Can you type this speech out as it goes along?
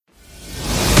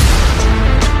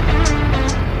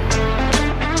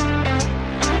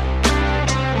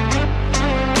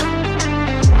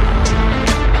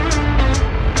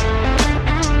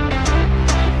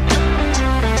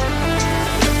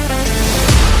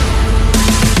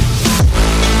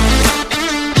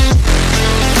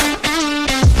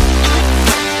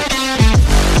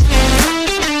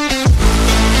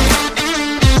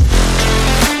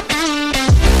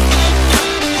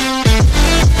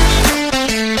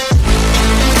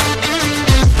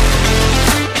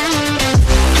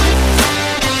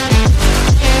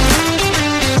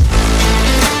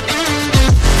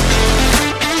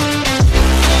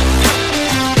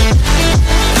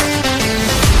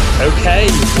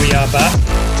We are back.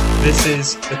 This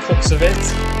is the crux of it,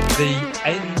 the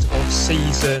end of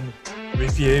season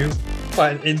review.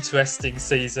 Quite an interesting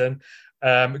season.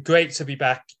 Great to be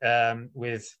back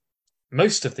with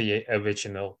most of the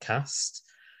original cast,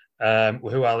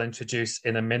 who I'll introduce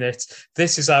in a minute.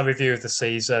 This is our review of the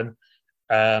season.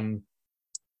 After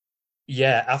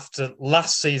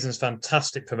last season's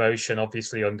fantastic promotion,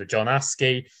 obviously under John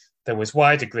Askey, there was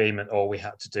wide agreement all we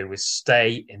had to do was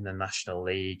stay in the National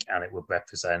League and it would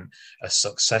represent a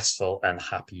successful and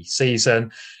happy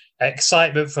season.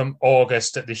 Excitement from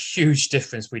August at the huge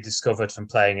difference we discovered from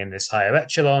playing in this higher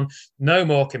echelon. No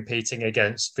more competing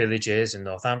against villages in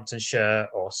Northamptonshire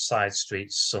or side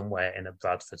streets somewhere in a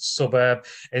Bradford suburb.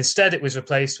 Instead, it was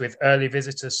replaced with early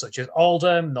visitors such as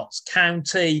Oldham, Notts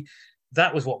County.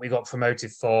 That was what we got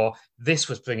promoted for. This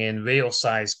was bringing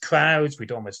real-sized crowds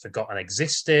we'd almost forgotten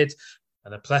existed,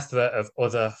 and a plethora of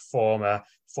other former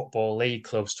Football League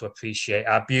clubs to appreciate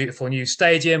our beautiful new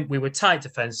stadium. We were tight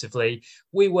defensively.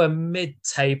 We were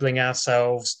mid-tabling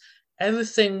ourselves.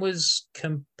 Everything was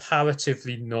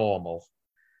comparatively normal.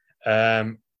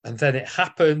 And then it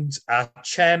happened. Our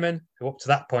chairman, who up to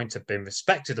that point had been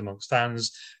respected amongst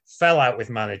fans, fell out with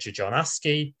manager John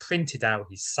Askey, printed out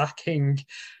his sacking.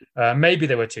 Maybe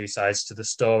there were two sides to the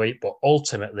story, but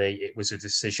ultimately it was a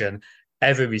decision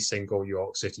every single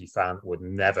York City fan would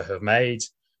never have made.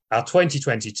 Our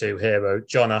 2022 hero,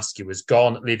 John Askey, was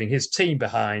gone, leaving his team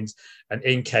behind, and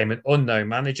in came an unknown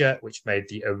manager, which made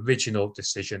the original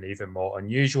decision even more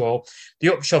unusual.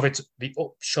 The upshot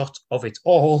of it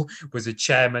all was a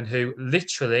chairman who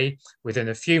literally, within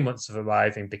a few months of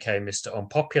arriving, became Mr.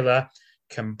 Unpopular,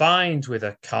 combined with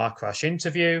a car crash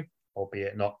interview,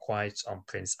 albeit not quite on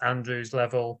Prince Andrew's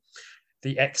level.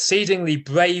 The exceedingly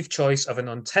brave choice of an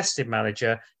untested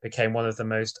manager became one of the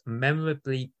most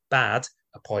memorably bad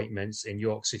appointments in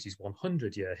York City's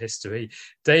 100-year history.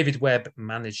 David Webb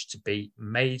managed to beat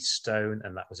Maidstone,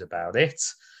 and that was about it.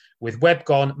 With Webb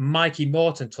gone, Mikey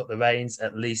Morton took the reins,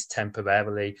 at least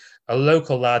temporarily. A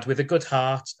local lad with a good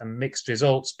heart and mixed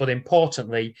results, but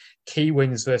importantly, key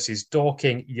wins versus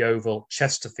Dorking, Yeovil,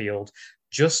 Chesterfield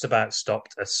just about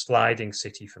stopped a sliding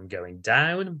City from going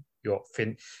down. York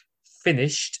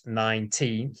finished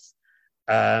 19th.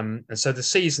 And so the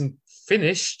season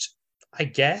finished, I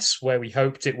guess, where we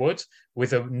hoped it would,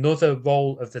 with another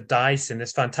roll of the dice in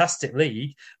this fantastic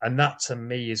league. And that, to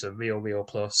me, is a real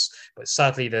plus. But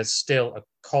sadly, there's still a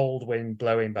cold wind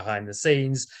blowing behind the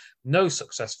scenes. No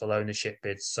successful ownership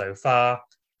bids so far.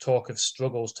 Talk of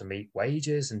struggles to meet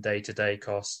wages and day-to-day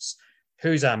costs.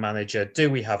 Who's our manager?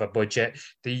 Do we have a budget?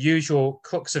 The usual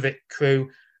crux of it crew,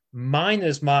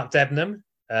 minus Mark Debenham,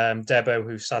 Debo,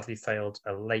 who sadly failed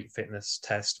a late fitness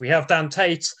test. We have Dan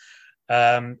Tate,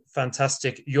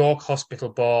 fantastic York Hospital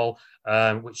Ball,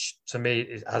 which to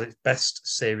me has its best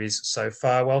series so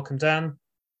far. Welcome, Dan.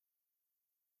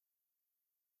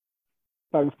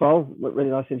 Thanks, Paul. Really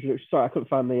nice introduction. Sorry, I couldn't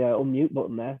find the unmute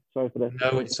button there. Sorry for the.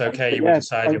 No, it's okay. You were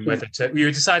deciding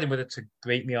whether to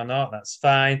greet me or not. That's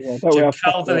fine. Yeah, Jim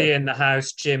Calverley in the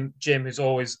house. Jim is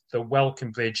always the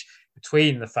welcome bridge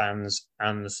between the fans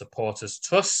and the supporters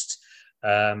trust.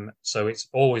 So it's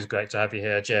always great to have you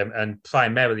here, Jim, and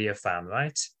primarily a fan,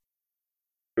 right?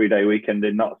 3-day weekend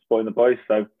in not spoiling the boys.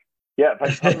 So yeah,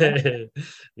 thanks for having me.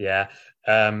 Yeah.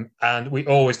 And we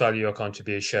always value your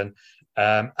contribution.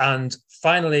 And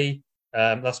finally,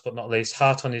 last but not least,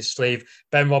 heart on his sleeve,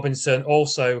 Ben Robinson,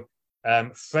 also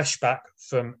fresh back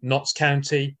from Notts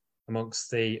County amongst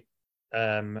the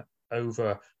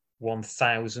over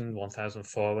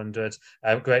 1,400.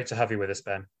 Great to have you with us,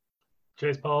 Ben.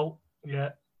 Cheers, Paul. Yeah,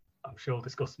 I'm sure we'll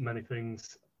discuss many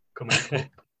things coming up.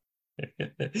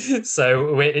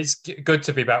 So it's good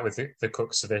to be back with the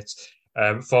crux of it.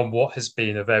 From what has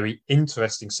been a very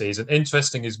interesting season.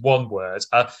 Interesting is one word.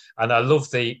 And I love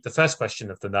the first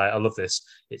question of the night. I love this.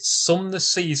 It's sum the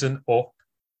season up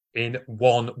in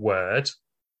one word.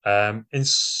 In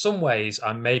some ways,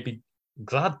 I may be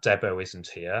glad Debo isn't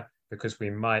here because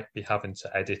we might be having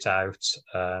to edit out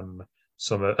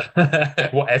some of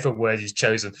whatever word he's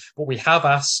chosen. But we have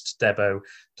asked Debo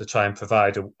to try and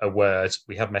provide a word.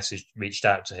 We have reached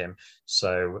out to him.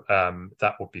 So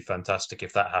that would be fantastic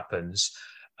if that happens.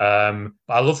 But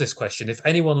I love this question. If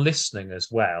anyone listening as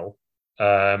well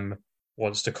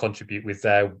wants to contribute with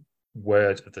their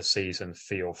word of the season,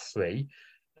 feel free.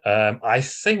 I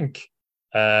think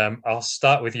I'll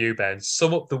start with you, Ben.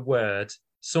 Sum up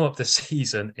the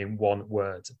season in one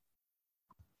word.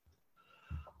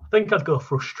 I think I'd go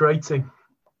frustrating,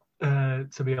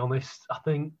 to be honest. I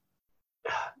think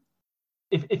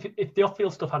if the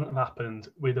off-field stuff hadn't happened,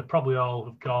 we'd have probably all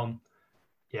have gone,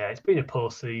 yeah, it's been a poor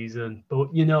season.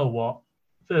 But you know what?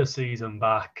 first season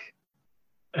back.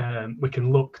 We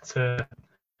can look to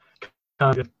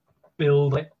kind of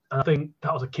build it. I think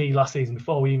that was a key last season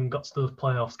before we even got to those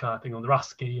playoffs kind of thing on the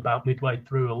Rasky about midway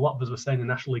through. A lot of us were saying the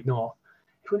National League North,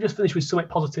 if we just finish with something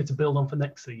positive to build on for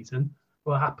next season,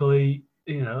 we'll happily,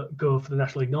 go for the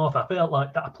National League North. I felt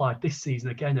like that applied this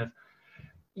season again of,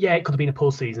 it could have been a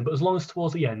poor season, but as long as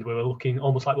towards the end we were looking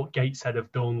almost like what Gateshead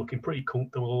have done, looking pretty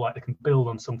comfortable, like they can build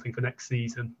on something for next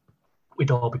season,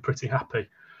 we'd all be pretty happy.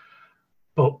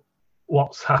 But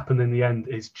what's happened in the end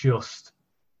is just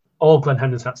all Glenn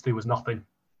Henderson had to do was nothing.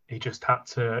 He just had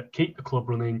to keep the club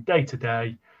running day to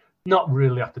day, not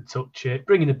really have to touch it,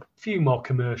 bring in a few more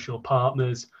commercial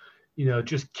partners,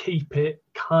 just keep it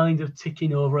kind of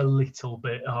ticking over a little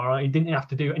bit. All right. He didn't have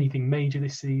to do anything major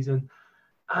this season.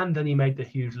 And then he made the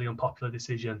hugely unpopular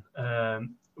decision,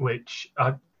 which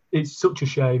it's such a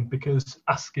shame because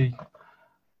Askey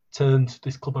turned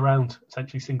this club around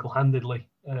essentially single-handedly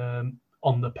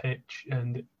on the pitch.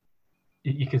 And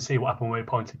you can see what happened when we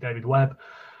appointed David Webb.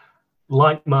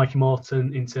 Like Mikey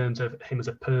Morton in terms of him as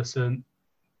a person,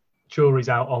 jury's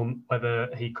out on whether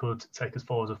he could take us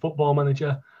forward as a football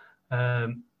manager.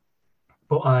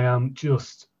 But I am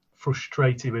just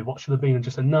frustrated with what should have been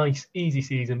just a nice, easy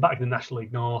season back in the National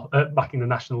League back in the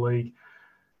National League.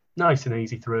 Nice and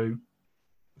easy through.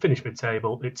 Finished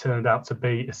mid-table. It turned out to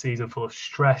be a season full of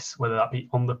stress, whether that be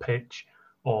on the pitch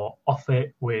or off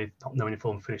it, with not knowing if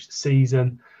we'll finish the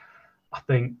season. I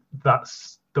think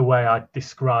that's the way I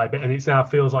describe it. And it now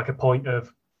feels like a point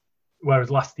of,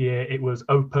 whereas last year it was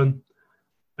open,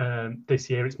 this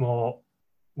year it's more,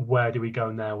 where do we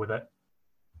go now with it?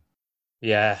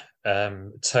 Yeah,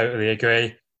 totally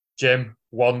agree. Jim,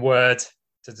 one word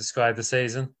to describe the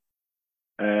season?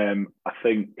 I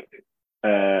think,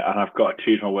 and I've got to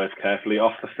choose my words carefully,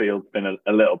 off the field's been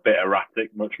a little bit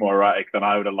erratic, much more erratic than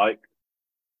I would have liked.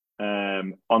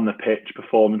 On the pitch,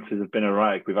 performances have been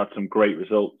erratic. We've had some great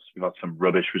results. We've had some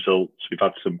rubbish results. We've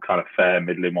had some kind of fair,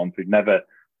 middling ones. The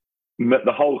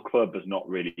whole club has not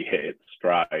really hit its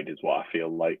stride, is what I feel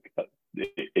like.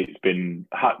 It's been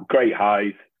great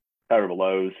highs, terrible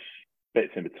lows,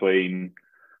 bits in between.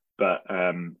 But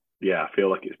I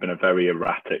feel like it's been a very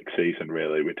erratic season,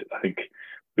 really. I think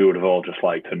we would have all just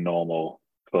liked a normal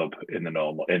club in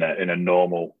a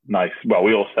normal, nice, well,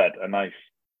 we all said a nice,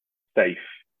 safe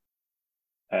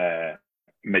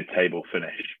mid-table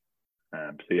finish.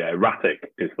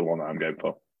 Erratic is the one that I'm going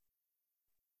for.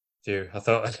 I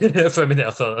thought for a minute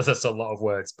I thought that's a lot of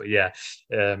words, but yeah.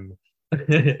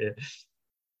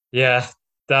 Yeah,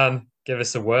 Dan, give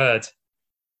us a word.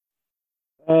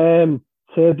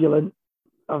 Turbulent,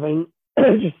 I think.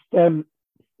 Just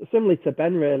similar to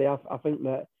Ben, really. I think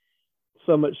that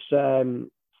so much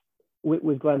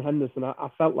with Glenn Henderson, I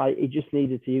felt like he just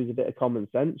needed to use a bit of common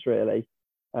sense, really.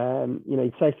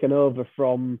 He'd taken over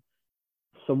from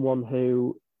someone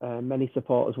who many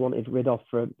supporters wanted rid of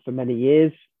for many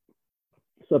years.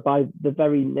 So by the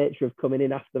very nature of coming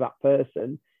in after that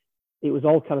person, it was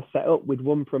all kind of set up with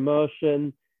one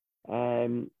promotion.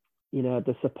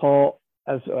 The support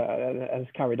has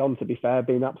carried on, to be fair,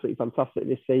 being absolutely fantastic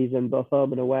this season, both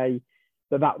home and away.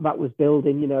 But that was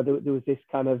building. There was this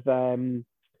kind of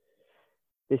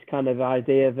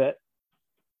idea that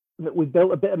we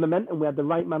built a bit of momentum. We had the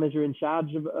right manager in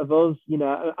charge of us, and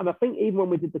I think even when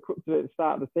we did the crux of it at the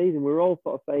start of the season, we were all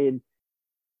sort of saying,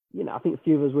 I think a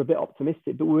few of us were a bit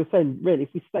optimistic, but we were saying, really,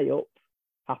 if we stay up,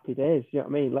 happy days. You know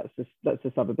what I mean? Let's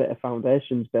just have a bit of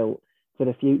foundations built for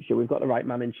the future. We've got the right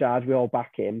man in charge. We all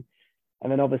back him, and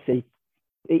then obviously,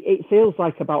 it feels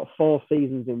like about 4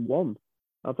 seasons in one.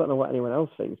 I don't know what anyone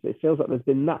else thinks, but it feels like there's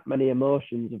been that many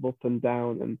emotions of up and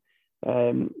down,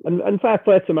 and fair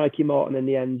play to Mikey Morton in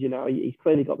the end. He's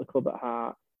clearly got the club at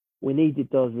heart. We needed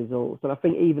those results, and I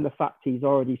think even the fact he's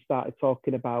already started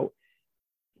talking about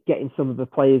getting some of the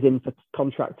players in for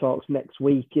contract talks next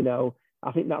week,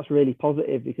 I think that's really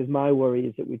positive, because my worry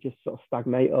is that we just sort of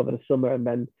stagnate over the summer and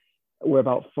then we're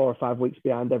about 4 or 5 weeks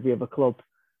behind every other club.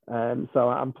 So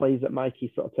I'm pleased that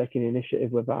Mikey's sort of taking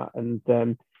initiative with that. And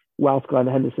whilst Glenn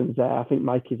Henderson's there, I think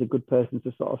Mikey's a good person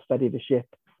to sort of steady the ship.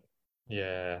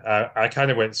 Yeah, I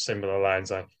kind of went similar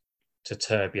lines to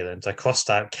turbulence. I crossed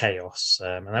out chaos,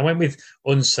 and I went with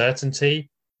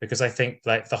uncertainty, because I think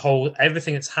like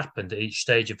everything that's happened at each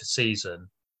stage of the season,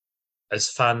 as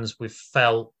fans, we've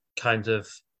felt kind of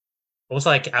almost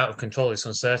like out of control. It's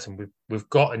uncertain. We've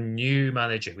got a new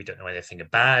manager we don't know anything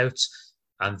about,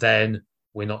 and then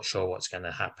we're not sure what's going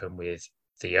to happen with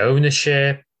the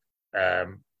ownership.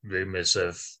 Rumours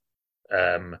of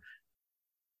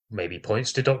maybe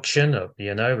points deduction, or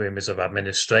rumours of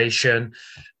administration,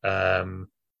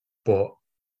 but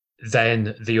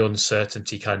then the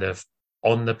uncertainty kind of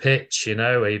on the pitch,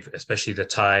 especially the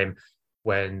time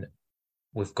when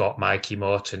we've got Mikey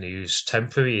Morton, who's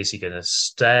temporary. Is he going to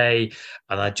stay?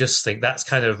 And I just think that's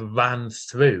kind of ran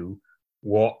through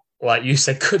what, like you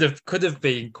said, could have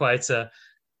been quite a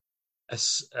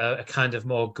kind of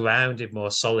more grounded,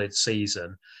 more solid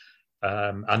season.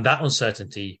 And that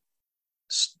uncertainty,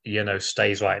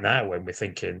 stays right now when we're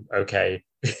thinking, okay,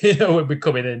 when we're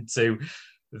coming into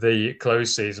the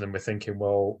close season and we're thinking,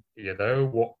 well,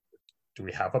 what do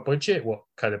we have a budget? What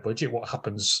kind of budget? What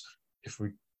happens if we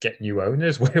get new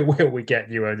owners? Where will we get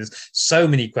new owners? So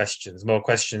many questions, more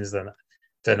questions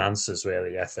than answers,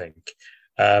 really, I think.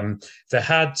 They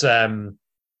had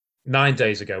 9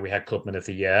 days ago, we had Clubman of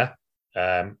the Year,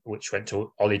 which went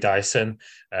to Ollie Dyson,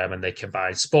 and they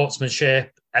combined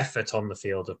sportsmanship, effort on the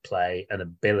field of play, and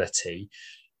ability.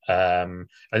 And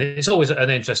it's always an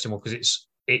interesting one because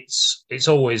it's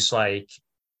always like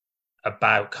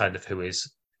about kind of who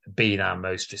is being our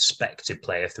most respected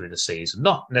player through the season,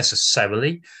 not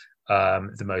necessarily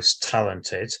the most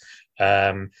talented.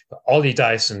 But Ollie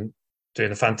Dyson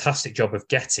doing a fantastic job of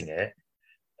getting it.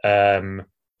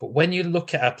 But when you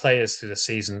look at our players through the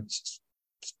season, it's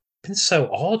been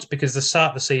so odd because the start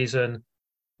of the season,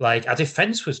 like our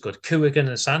defence was good. Coogan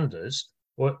and Sanders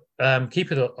were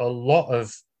keeping a lot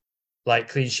of like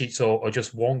clean sheets or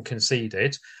just one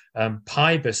conceded.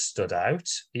 Pybus stood out.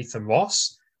 Ethan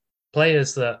Ross,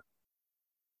 players that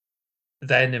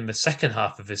then in the second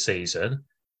half of the season,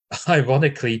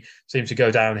 ironically, seemed to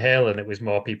go downhill, and it was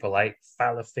more people like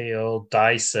Fallowfield,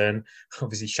 Dyson,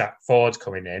 obviously Shaq Ford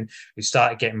coming in, who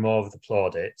started getting more of the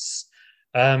plaudits.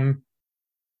 Dan,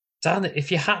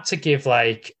 if you had to give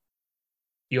like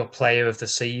your player of the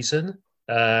season,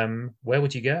 where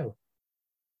would you go?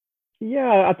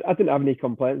 Yeah, I didn't have any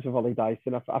complaints with Ollie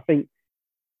Dyson. I think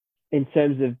in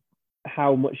terms of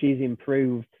how much he's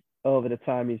improved over the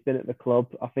time he's been at the club,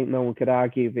 I think no one could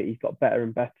argue that he's got better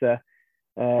and better.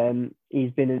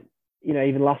 He's been,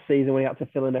 even last season when he had to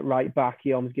fill in at right back,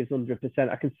 he almost gives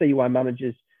 100%. I can see why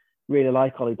managers really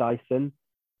like Ollie Dyson.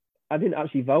 I didn't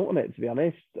actually vote on it, to be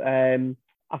honest.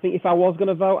 I think if I was going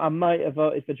to vote, I might have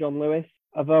voted for John Lewis.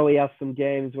 Although he has some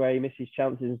games where he misses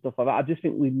chances and stuff like that, I just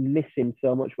think we miss him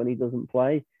so much when he doesn't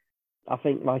play. I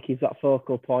think like he's that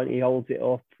focal point, he holds it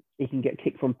up, he can get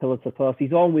kicked from pillar to post.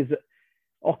 He's always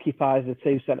occupies the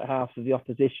two centre halves of the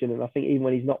opposition, and I think even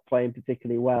when he's not playing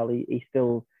particularly well, he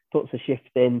still puts a shift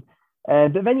in.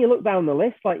 But then you look down the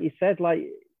list, like you said, like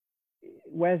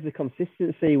where's the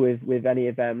consistency with any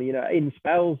of them? In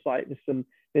spells, like there's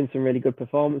been some really good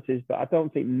performances, but I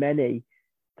don't think many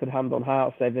could hand on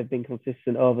heart say they've been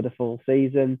consistent over the full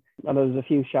season. And there was a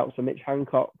few shouts for Mitch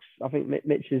Hancock. I think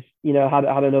Mitch has, had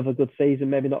another good season,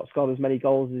 maybe not scored as many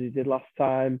goals as he did last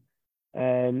time.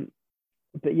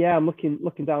 But yeah, I'm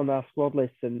looking down our squad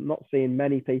list and not seeing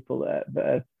many people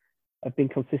that have been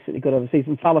consistently good over the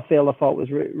season. Fallowfield, I thought,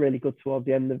 was really good towards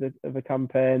the end of the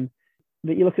campaign.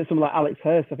 But you look at someone like Alex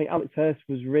Hurst. I think Alex Hurst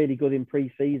was really good in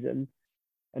pre-season,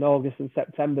 in August and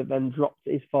September, then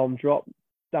his form dropped.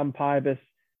 Dan Pybus,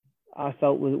 I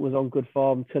felt was on good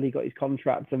form till he got his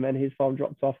contract, and then his form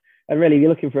dropped off. And really, if you're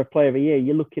looking for a player of the year,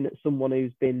 you're looking at someone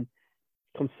who's been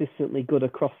consistently good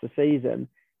across the season.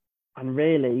 And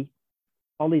really,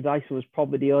 Ollie Dyson was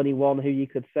probably the only one who you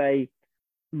could say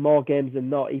more games than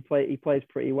not, he plays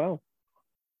pretty well.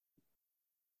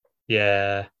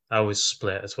 Yeah, I was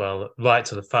split as well. Right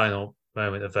to the final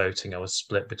moment of voting, I was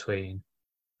split between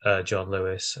John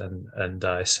Lewis and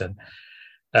Dyson.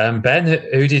 Ben,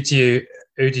 who did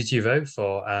you vote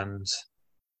for and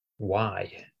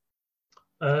why?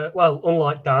 Well,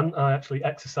 unlike Dan, I actually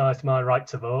exercised my right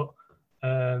to vote,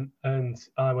 and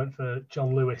I went for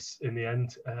John Lewis in the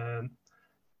end.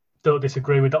 Don't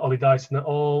disagree with Ollie Dyson at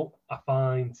all. I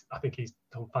think he's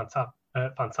done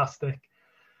fantastic.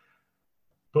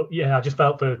 But yeah, I just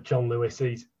felt for John Lewis.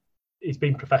 He's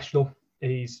been professional.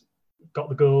 He's got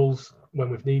the goals when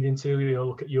we've needed him to.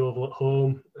 Look at Yeovil at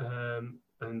home,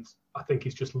 and I think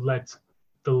he's just led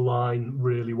the line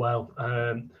really well.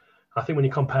 I think when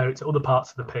you compare it to other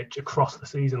parts of the pitch across the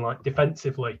season, like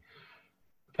defensively,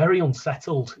 very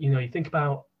unsettled. You think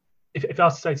about if I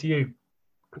was to say to you,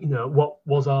 what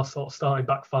was our sort of starting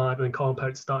back five, and then compare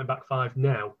it to starting back five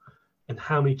now, and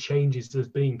how many changes there's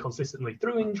been consistently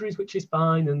through injuries, which is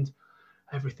fine and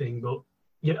everything. But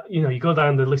you go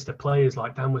down the list of players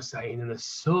like Dan was saying, and there's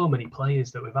so many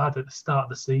players that we've had at the start of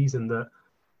the season that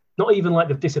not even like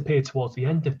they've disappeared towards the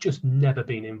end, they've just never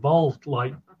been involved.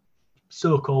 Like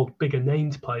so-called bigger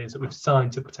named players that we've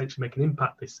signed to potentially make an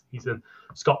impact this season.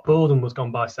 Scott Bowden was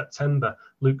gone by September.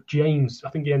 Luke James, I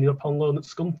think he ended up on loan at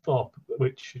Scunthorpe,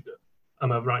 which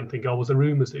am I right in thinking, was there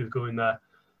rumours that he was going there?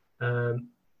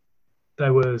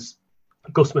 There was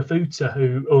Gus Mafuta,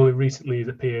 who only recently has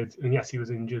appeared, and yes, he was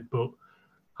injured, but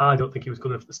I don't think he was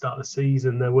good enough at the start of the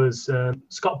season. There was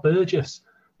Scott Burgess.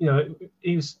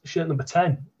 He was shirt number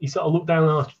 10. He sort of looked down on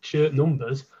our shirt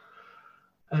numbers,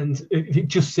 and it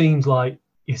just seems like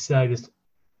you said.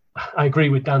 I agree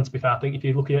with Dan, to be fair. I think if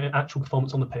you're looking at actual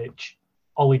performance on the pitch,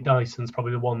 Ollie Dyson's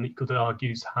probably the one that you could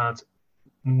argue's had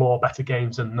more better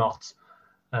games than not.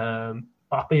 But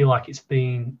I feel like it's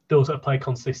been those that have played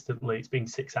consistently. It's been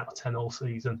 6 out of 10 all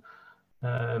season.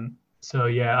 So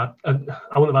yeah, I wouldn't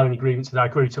have had any grievances. I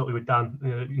agree totally with Dan.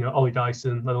 Ollie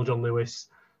Dyson, Littlejohn Lewis,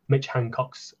 Mitch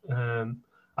Hancock's.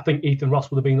 I think Ethan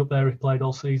Ross would have been up there if he played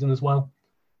all season as well.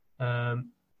 But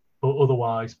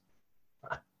otherwise,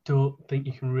 I don't think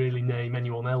you can really name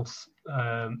anyone else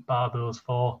bar those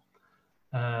 4.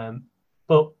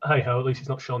 But hey ho, at least it's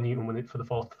not Sean Newton winning it for the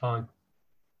 4th time.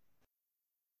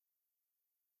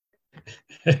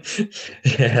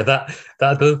 Yeah, that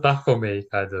does baffle me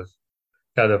kind of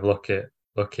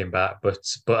looking back. But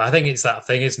I think it's that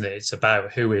thing, isn't it? It's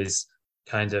about who is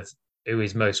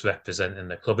most representing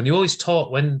the club. And you always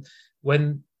talk when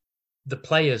the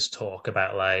players talk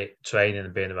about like training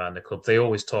and being around the club, they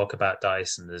always talk about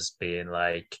Dyson as being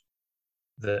like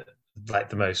the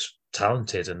most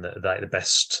talented and the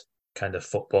best kind of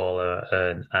footballer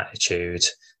and attitude.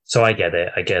 So I get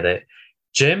it.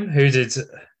 Jim, who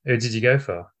did you go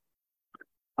for?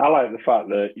 I like the fact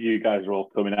that you guys are all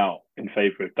coming out in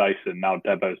favour of Dyson. Now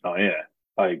Debo's not here.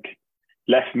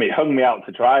 Hung me out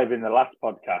to dry in the last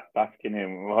podcast, asking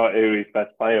him who his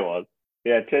best player was.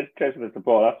 Yeah, cheers for the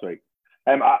support last week.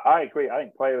 I agree. I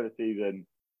think player of the season,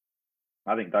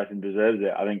 I think Dyson deserves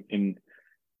it. I think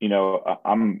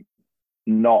I'm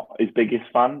not his biggest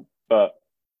fan, but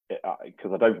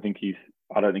because I don't think he's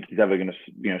ever going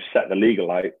to set the league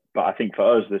alight. But I think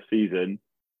for us this season,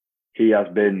 he has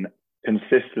been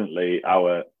consistently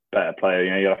our better player.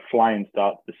 He had a flying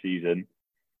start to the season.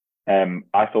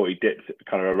 I thought he dipped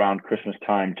kind of around Christmas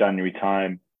time, January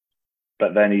time,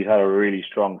 but then he's had a really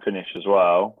strong finish as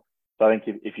well. So I think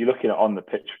if you're looking at on the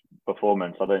pitch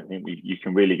performance, I don't think you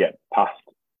can really get past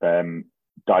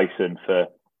Dyson for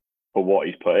what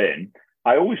he's put in.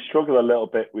 I always struggle a little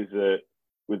bit with the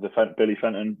Billy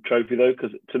Fenton Trophy though,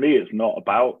 because to me it's not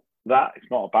about that. It's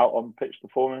not about on pitch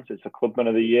performance. It's a Clubman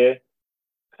of the Year.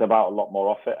 It's about a lot more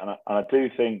off it, and I do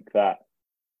think that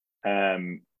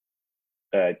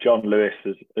John Lewis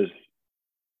has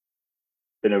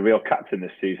been a real captain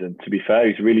this season. To be fair,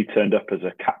 he's really turned up as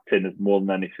a captain more than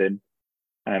anything.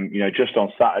 Just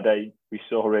on Saturday, we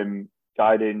saw him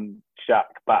guiding Shaq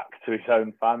back to his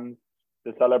own fans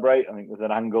to celebrate. I think there's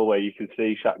an angle where you can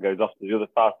see Shaq goes off to the other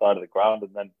far side of the ground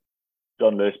and then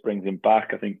John Lewis brings him back.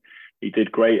 I think he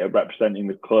did great at representing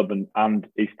the club and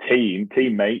his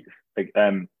teammates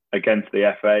against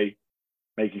the FA,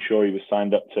 making sure he was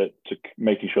signed up to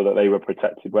making sure that they were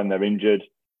protected when they're injured.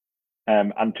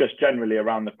 And just generally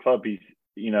around the club, he's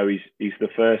the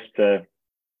first to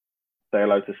say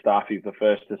hello to staff. He's the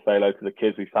first to say hello to the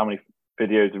kids. How many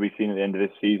videos have we seen at the end of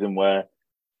this season where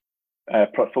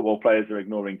football players are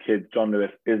ignoring kids? John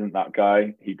Lewis isn't that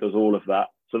guy. He does all of that.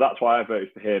 So that's why I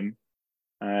voted for him.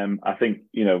 I think,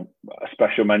 a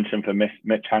special mention for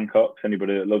Mitch Hancock.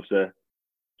 Anybody that loves a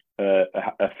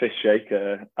fish shake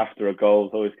after a goal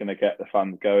is always going to get the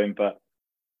fans going. But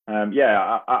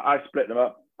I split them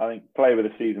up. I think player of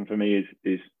the season for me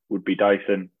would be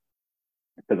Dyson,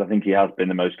 because I think he has been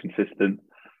the most consistent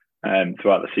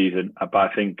throughout the season. But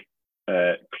I think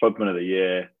Clubman of the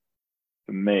Year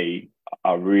for me,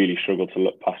 I really struggle to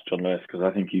look past John Lewis, because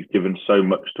I think he's given so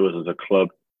much to us as a club.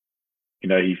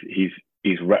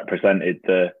 He's represented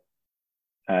the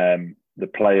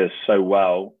players so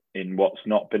well in what's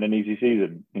not been an easy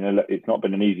season. It's not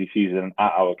been an easy season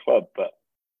at our club, but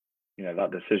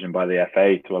that decision by the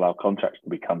FA to allow contracts to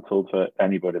be cancelled, for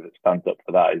anybody that stands up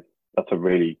for that's a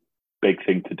really big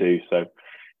thing to do. So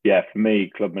yeah, for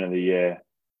me, Clubman of the Year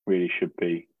really should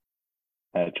be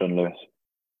John Lewis.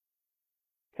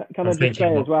 Can I just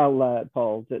say as well,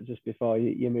 Paul, just before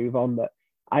you move on, that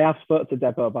I have spoke to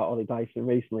Debo about Ollie Dyson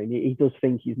recently, and he does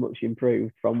think he's much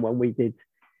improved from when we did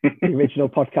the original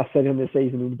podcast setting on the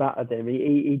season and battered him.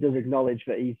 He does acknowledge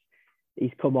that he's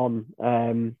come on.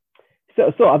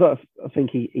 So I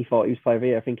think he thought he was player of the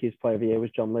year. I think his player of the year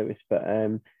was John Lewis, but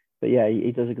yeah,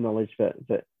 he does acknowledge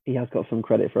that he has got some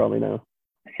credit for Ollie now.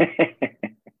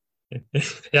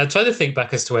 Yeah, I'm trying to think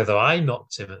back as to whether I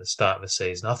knocked him at the start of the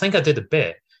season. I think I did a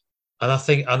bit, and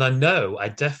I know I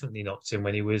definitely knocked him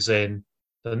when he was in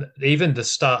even the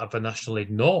start of the National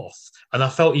League North, and I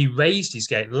felt he raised his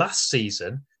game last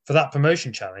season. for that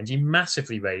promotion challenge, he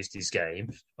massively raised his game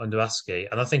under Askey,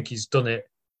 and I think he's done it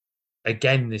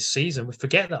again this season. We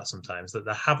forget that sometimes, that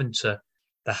they're having to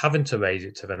raise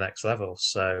it to the next level.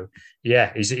 So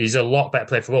yeah, he's a lot better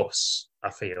player for us, I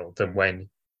feel, than when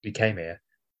he came here.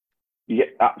 Yeah,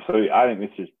 absolutely. I think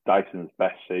this is Dyson's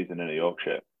best season in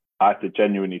Yorkshire. I have to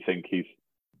genuinely think he's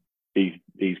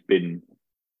been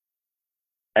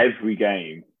every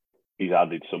game he's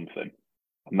added something,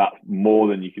 and that's more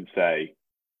than you can say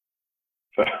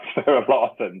for a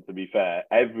lot of them. To be fair,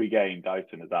 every game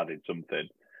Dyson has added something,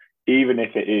 even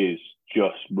if it is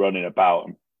just running about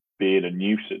and being a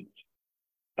nuisance.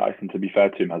 Dyson, to be fair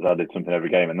to him, has added something every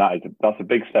game, and that's a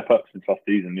big step up since last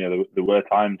season. You know, there were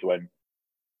times when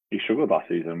he struggled last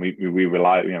season. We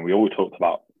relied, you know, we always talked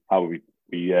about how we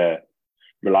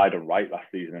relied on Wright last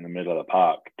season in the middle of the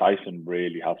park. Dyson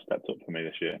really has stepped up for me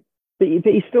this year. But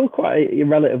he's still quite a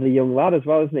relatively young lad as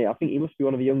well, isn't he? I think he must be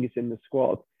one of the youngest in the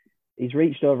squad. He's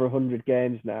reached over 100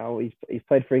 games now. He's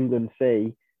played for England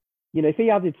C. You know, if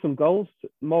he added some goals,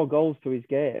 more goals to his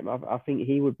game, I think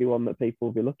he would be one that people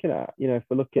will be looking at. You know, if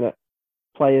we're looking at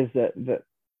players that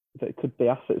could be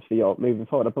assets for York moving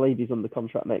forward, I believe he's under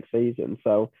contract next season.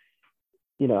 So,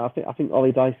 you know, I think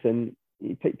Ollie Dyson,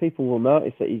 people will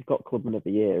notice that he's got Clubman of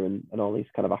the Year and all these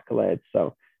kind of accolades.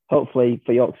 So hopefully,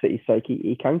 for York City's sake,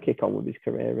 he can kick on with his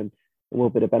career and we'll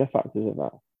be the benefactors of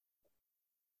that.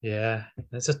 Yeah,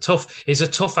 it's a tough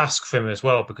ask for him as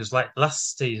well, because like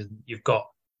last season, he's got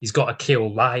a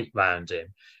kill light round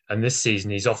him, and this season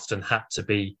he's often had to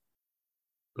be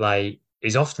kind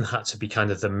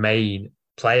of the main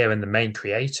player and the main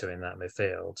creator in that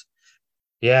midfield.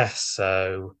 Yeah,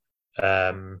 so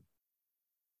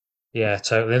yeah,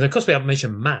 totally. And of course, we haven't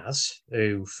mentioned Maz,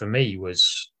 who for me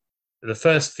was the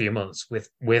first few months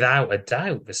without a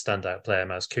doubt the standout player,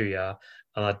 Maz Kuyar.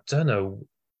 And I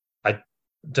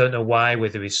don't know why,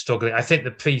 whether he's struggling. I think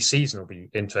the pre-season will be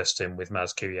interesting with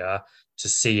Maz Kuyar to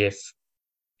see if,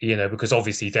 you know, because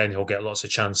obviously then he'll get lots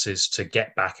of chances to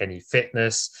get back any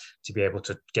fitness, to be able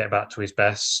to get back to his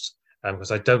best. Because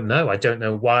I don't know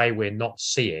why we're not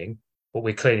seeing, but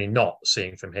we're clearly not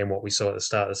seeing from him what we saw at the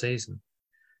start of the season,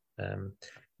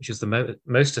 which is the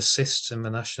most assists in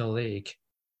the National League.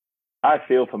 I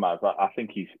feel for Maz. I think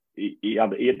he did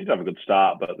have a good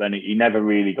start, but then he never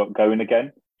really got going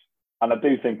again. And I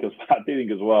do think as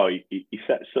well, he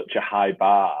set such a high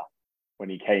bar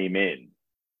when he came in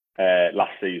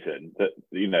last season that,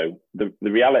 you know, the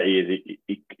reality is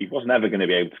he wasn't ever going to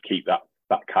be able to keep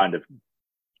that kind of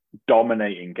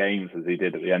dominating games as he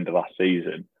did at the end of last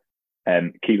season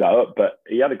and keep that up. But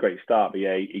he had a great start, but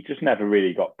yeah, he just never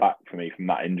really got back for me from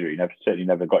that injury. Certainly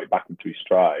never got it back into his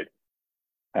stride.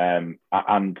 And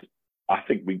I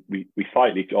think we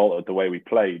slightly altered the way we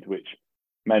played, which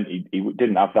meant he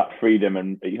didn't have that freedom.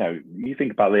 And, you know, you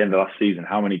think about the end of last season,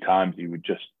 how many times he would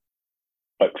just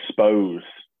expose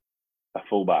a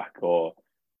fullback or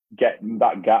get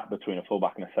that gap between a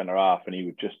fullback and a centre half, and he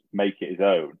would just make it his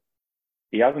own.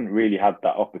 He hasn't really had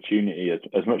that opportunity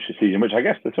as much this season, which I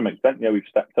guess to some extent, yeah, we've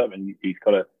stepped up and he's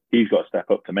got to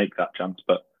step up to make that chance.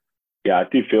 But yeah, I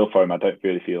do feel for him. I don't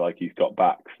really feel like he's got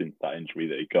back since that injury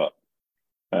that he got,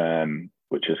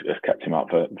 which has kept him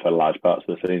out for large parts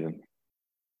of the season.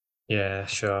 Yeah,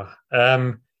 sure.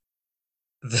 The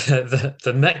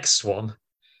next one,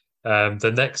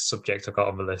 the next subject I've got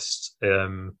on the list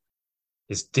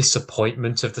is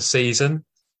disappointment of the season.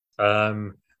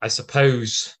 I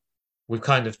suppose we've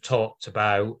talked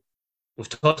about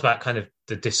kind of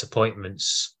the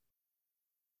disappointments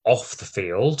off the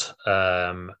field,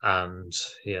 and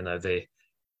you know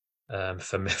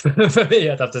for me,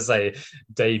 I'd have to say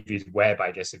David Webb,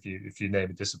 I guess, if you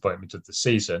name a disappointment of the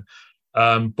season.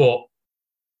 But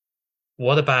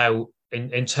what about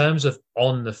in terms of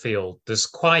on the field? I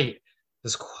suppose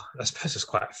there's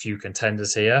quite a few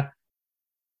contenders here.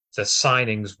 The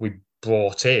signings we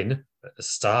brought in at the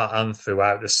start and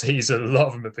throughout the season, a lot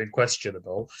of them have been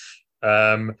questionable.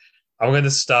 I'm going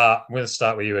to start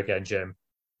with you again, Jim.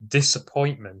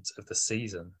 Disappointment of the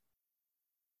season.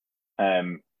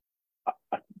 Can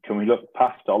we look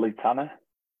past Ollie Tanner?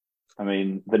 I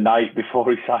mean, the night before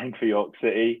he signed for York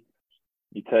City,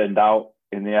 he turned out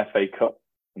in the FA Cup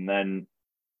and then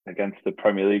against the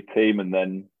Premier League team. And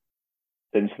then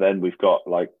since then, we've got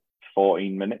like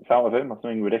 14 minutes out of him or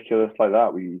something ridiculous like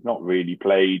that. He's not really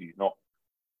played.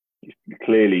 He's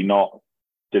clearly not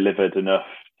delivered enough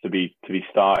to be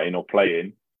starting or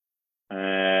playing.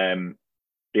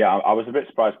 Yeah, I was a bit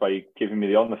surprised by you giving me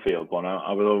the on the field one.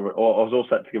 I was all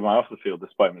set to give my off the field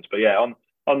disappointments, but yeah,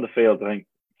 on the field, I think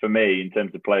for me in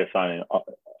terms of player signing,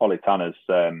 Ollie Tanner's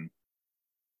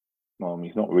well,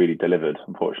 he's not really delivered,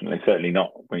 unfortunately. Certainly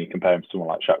not when you compare him to someone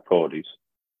like Shaq Ford, who's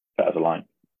set as a line.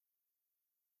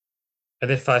 And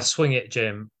if I swing it,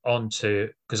 Jim, onto,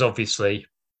 because obviously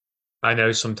I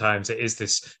know sometimes it is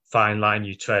this fine line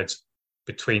you tread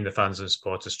between the fans and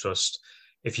supporters trust.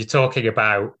 If you're talking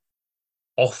about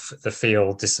off the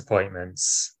field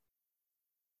disappointments,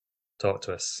 talk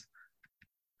to us.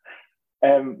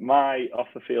 My off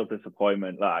the field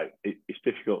disappointment, it's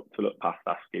difficult to look past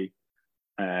Askey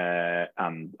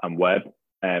and Webb,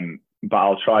 but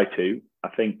I'll try to. I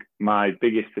think my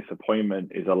biggest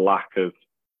disappointment is a lack of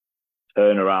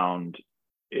turnaround,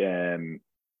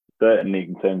 certainly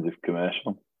in terms of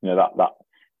commercial. That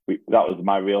was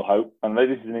my real hope, and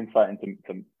this is an insight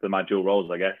into my dual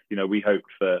roles, I guess. We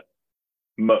hoped for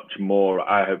much more.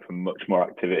 I hoped for much more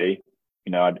activity.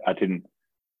 I didn't.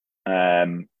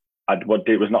 I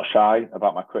was not shy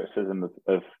about my criticism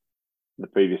of the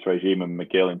previous regime and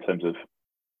McGill in terms of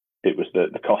it was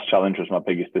the cost challenge was my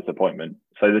biggest disappointment.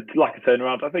 So the lack of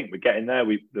turnaround, I think we're getting there.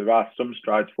 There are some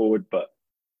strides forward, but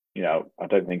I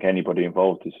don't think anybody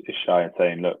involved is shy in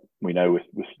saying, look, we know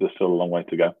there's still a long way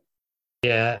to go.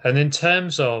 Yeah, and in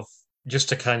terms of, just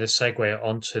to kind of segue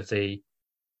onto the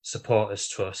Supporters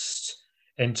Trust,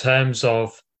 in terms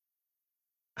of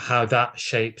how that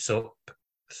shapes up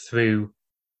through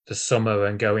the summer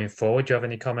and going forward, do you have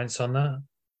any comments on that?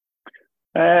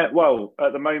 Well,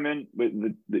 at the moment, with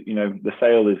the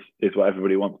sale is what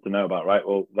everybody wants to know about, right?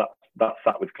 Well, that's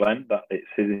sat with Glenn. That it's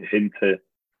him to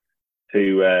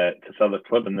sell the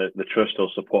club, and the trust will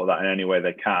support that in any way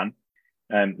they can.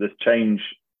 There's change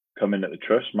coming at the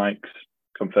trust. Mike's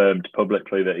confirmed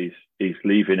publicly that he's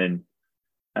leaving in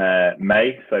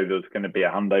May, so there's going to be a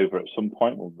handover at some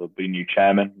point. There'll be new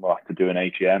chairman. We'll have to do an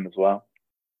AGM as well.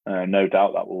 No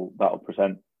doubt that'll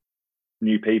present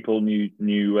new people, new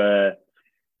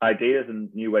ideas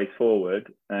and new ways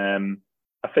forward. I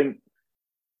think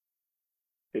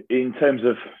in terms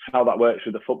of how that works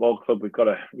with the football club, we've got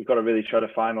to really try to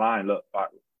find line. Look,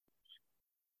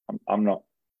 I'm not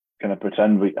going to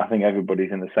pretend I think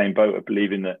everybody's in the same boat of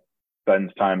believing that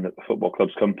Ben's time at the football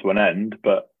club's come to an end,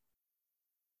 but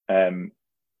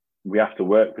we have to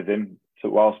work with him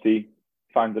whilst he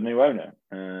finds a new owner,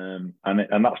 and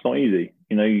that's not easy.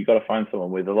 You've got to find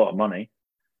someone with a lot of money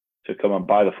to come and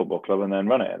buy the football club and then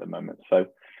run it at the moment. So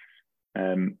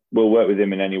we'll work with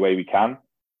him in any way we can.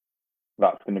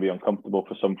 That's going to be uncomfortable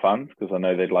for some fans because I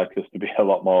know they'd like us to be a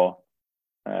lot more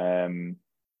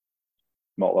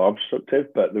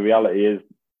obstructive. But the reality is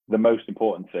the most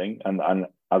important thing, and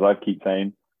as I keep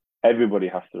saying, everybody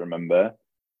has to remember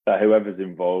that whoever's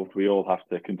involved, we all have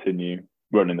to continue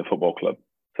running the football club.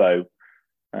 So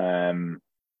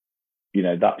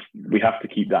we have to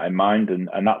keep that in mind, and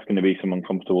that's going to be some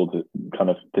uncomfortable kind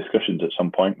of discussions at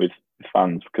some point with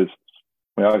fans, because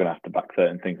we are going to have to back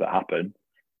certain things that happen,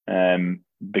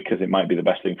 because it might be the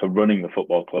best thing for running the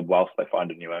football club whilst they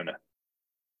find a new owner.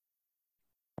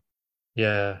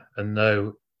 Yeah, and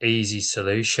no easy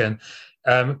solution.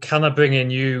 Can I bring in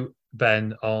you,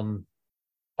 Ben, on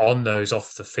those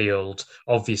off the field?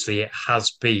 Obviously, it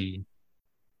has been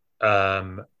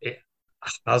a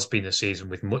season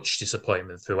with much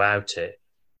disappointment throughout it.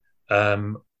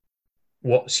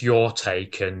 What's your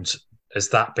take, and has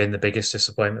that been the biggest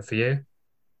disappointment for you?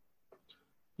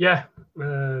 Yeah,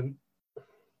 in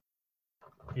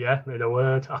a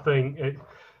word, I think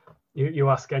you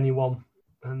ask anyone,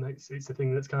 and it's the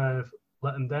thing that's kind of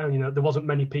let them down. There wasn't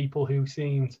many people who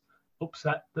seemed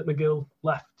upset that McGill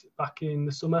left back in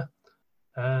the summer.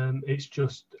 It's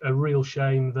just a real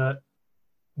shame that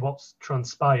what's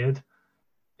transpired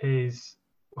is,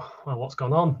 well, what's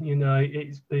gone on.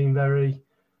 It's been a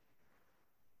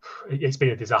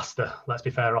disaster. Let's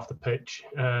be fair, off the pitch.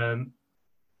 The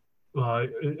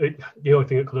only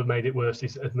thing that could have made it worse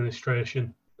is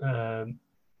administration,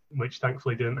 which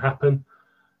thankfully didn't happen.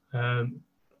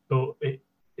 But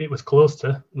it was close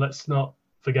to. Let's not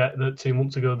forget that 2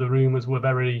 months ago the rumours were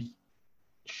very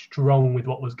strong with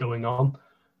what was going on.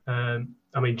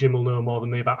 Jim will know more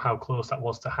than me about how close that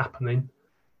was to happening,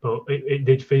 but it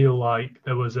did feel like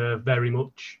there was a very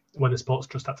much, when the Sports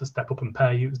Trust had to step up and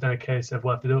pay, it was then a case of,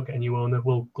 well, if they don't get a new owner,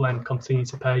 will Glenn continue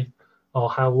to pay, or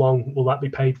how long will that be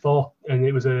paid for? And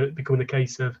it was becoming a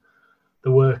case of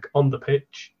the work on the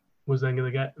pitch was then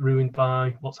going to get ruined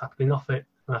by what's happening off it.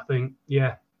 And I think,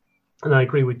 yeah, and I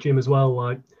agree with Jim as well,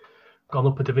 like, gone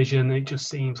up a division, it just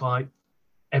seems like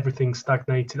everything's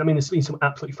stagnated. There's been some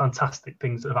absolutely fantastic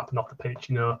things that have happened off the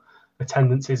pitch.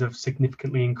 Attendances have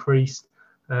significantly increased.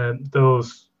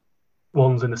 Those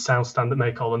ones in the South Stand that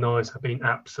make all the noise have been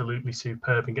absolutely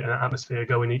superb in getting an atmosphere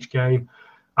going each game.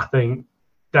 I think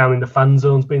down in the fan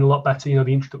zone's been a lot better. You know,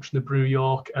 the introduction of Brew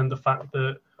York and the fact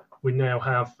that we now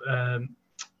have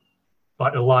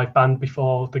like a live band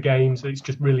before the games. It's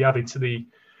just really added to the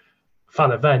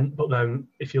fan event. But then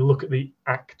if you look at the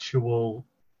actual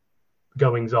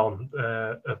goings on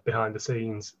behind the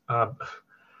scenes,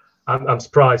 I'm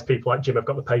surprised people like Jim have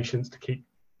got the patience to keep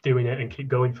doing it and keep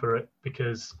going for it,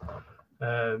 because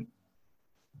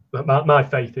my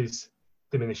faith is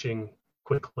diminishing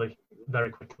quickly, very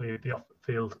quickly, the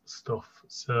off-field stuff.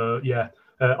 So yeah,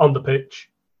 on the pitch,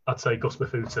 I'd say Gus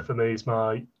Mafuta for me is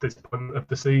my disappointment of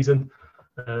the season.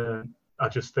 I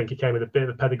just think he came with a bit of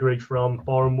a pedigree from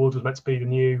Boreham Wood, was meant to be the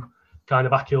new kind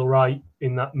of Akil Wright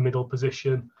in that middle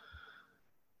position.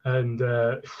 And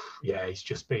yeah, he's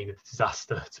just been a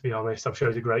disaster, to be honest. I'm sure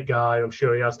he's a great guy. I'm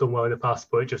sure he has done well in the past,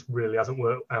 but it just really hasn't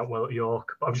worked out well at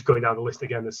York. But I'm just going down the list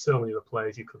again. There's so many other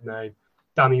players you could name.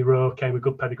 Danny Rowe came with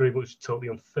good pedigree, but was totally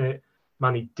unfit.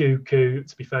 Manny Duku,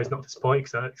 to be fair, is not disappointed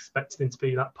because I expected him to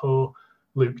be that poor.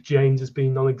 Luke James has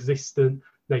been non-existent.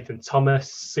 Nathan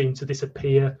Thomas seemed to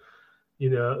disappear.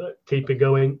 You know, keep it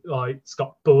going. Like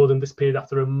Scott Borden disappeared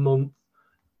after a month.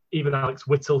 Even Alex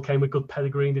Whittle came with good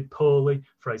pedigree and did poorly.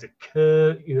 Fraser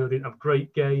Kerr, you know, didn't have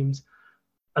great games.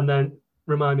 And then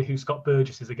remind me who Scott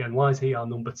Burgess is again. Why is he our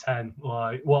number 10?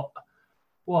 Like, what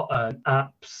an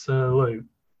absolute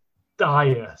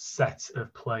dire set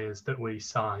of players that we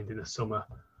signed in the summer.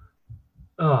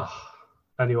 Oh,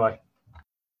 anyway.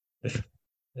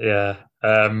 Yeah.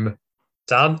 Dan?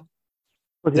 Well,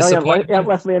 you haven't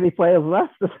left me any players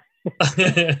left.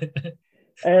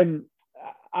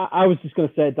 I was just going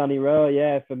to say Danny Rowe,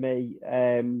 yeah, for me.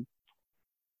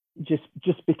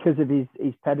 Just because of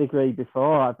his pedigree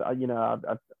before, at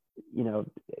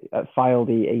Fylde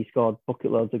he scored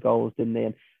bucket loads of goals, didn't he?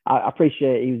 And I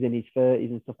appreciate he was in his 30s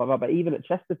and stuff like that, but even at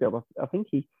Chesterfield, I think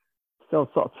he still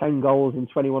sort of 10 goals in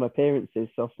 21 appearances.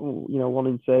 So, 1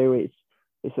 and 2,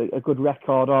 it's a good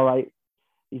record. All right,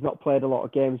 he's not played a lot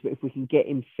of games, but if we can get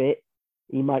him fit,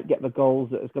 he might get the goals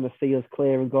that is going to see us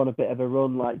clear and go on a bit of a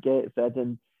run, like Gateshead.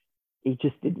 And he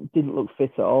just didn't look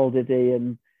fit at all, did he?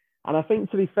 And I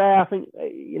think, to be fair, I think,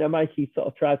 Mikey sort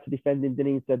of tried to defend him,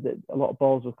 didn't he? He said that a lot of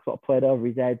balls were sort of played over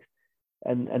his head,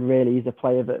 and really he's a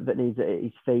player that needs it at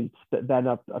his feet. But then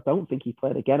I don't think he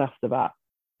played again after that.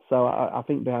 So I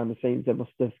think behind the scenes they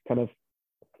must have kind of,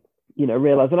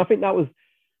 realised. And I think that was,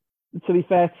 to be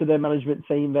fair to the management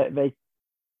team, that they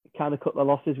kind of cut the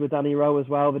losses with Danny Rowe as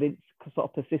well. They didn't sort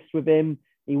of persist with him.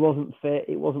 He wasn't fit.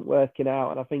 It wasn't working out.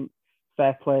 And I think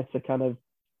fair play to kind of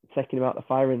taking him out the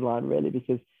firing line, really,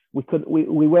 because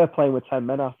we were playing with 10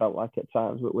 men, I felt like, at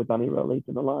times, with Danny Rowe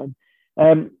leading the line.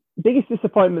 Biggest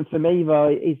disappointment for me, though,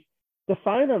 is the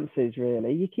finances,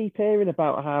 really. You keep hearing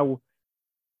about how,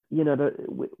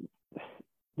 the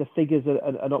figures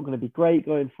are not going to be great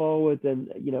going forward,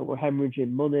 and, we're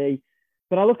hemorrhaging money.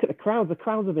 But I look at the crowds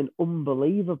have been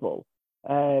unbelievable.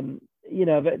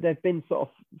 They've been sort of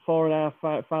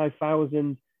 4,500,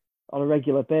 5,000 on a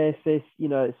regular basis.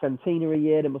 Centenary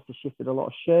year, they must have shifted a lot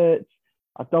of shirts.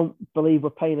 I don't believe we're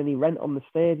paying any rent on the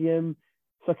stadium.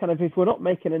 So kind of, if we're not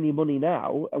making any money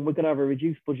now and we're going to have a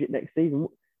reduced budget next season,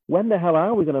 when the hell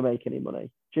are we going to make any money?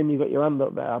 Jim, you got your hand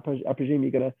up there. I presume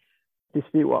you're going to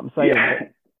dispute what I'm saying. Yeah.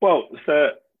 Well, so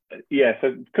a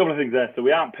couple of things there. So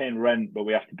we aren't paying rent, but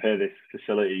we have to pay this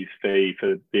facilities fee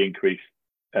for the increased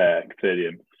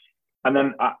stadium. And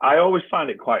then I always find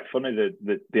it quite funny,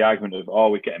 the argument of,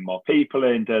 we're getting more people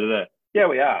in, da-da-da. Yeah,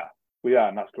 we are,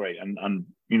 and that's great. And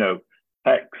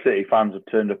ex-City fans have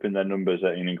turned up in their numbers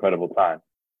at an incredible time.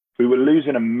 We were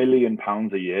losing £1 million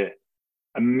a year.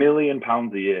 £1 million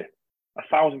a year.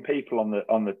 1,000 people on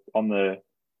the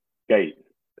gate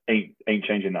ain't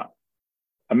changing that.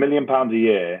 £1 million a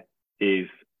year is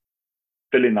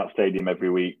filling that stadium every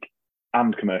week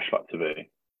and commercial activity.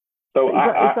 So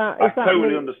I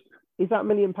totally understand. Is that £1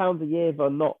 million a year, though,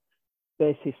 not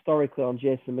based historically on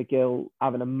Jason McGill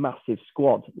having a massive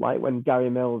squad, like when Gary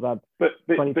Mills had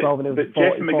 2012 and it was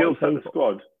 40, Jason McGill set the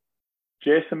squad.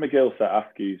 Jason McGill set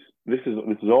Askey's. This is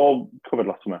all covered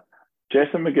last summer.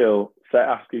 Jason McGill set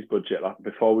Askey's budget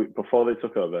before they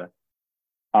took over,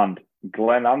 and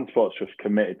Glenn and Sports Trust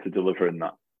committed to delivering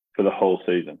that for the whole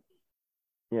season.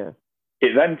 Yeah.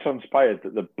 It then transpired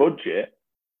that the budget,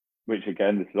 which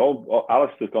again, this is all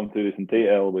Alistair's gone through this in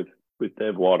detail with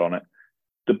Dave Ward on it.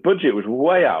 The budget was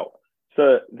way out.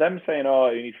 So them saying,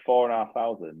 you need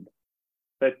 4,500,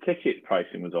 their ticket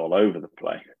pricing was all over the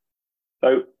place.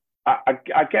 So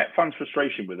I get fans'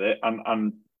 frustration with it,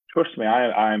 and trust me,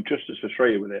 I am just as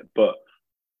frustrated with it. But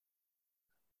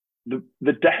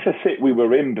the deficit we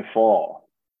were in before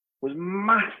was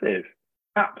massive,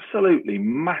 absolutely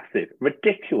massive,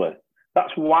 ridiculous.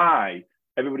 That's why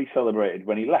everybody celebrated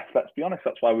when he left. Let's be honest,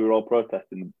 that's why we were all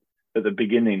protesting at the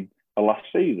beginning of last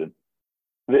season.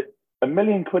 That £1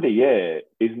 million a year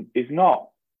is not,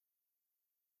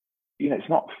 it's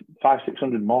not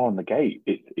 500-600 more on the gate.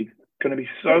 It's going to be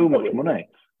so much money.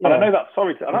 Yeah. And I know that's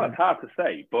I know it's hard to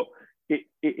say, but it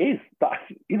is. That's,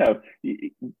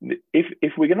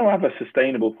 if we're going to have a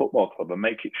sustainable football club and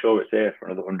make it sure it's here for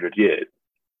another 100 years,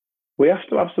 we have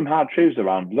to have some hard truths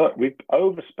around. Look, we've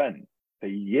overspent for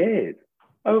years.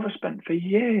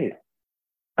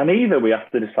 And either we have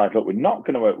to decide, look, we're not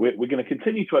going to work. We're going to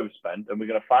continue to overspend, and we're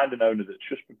going to find an owner that's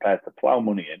just prepared to plough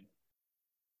money in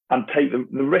and take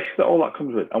the risk that all that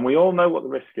comes with. And we all know what the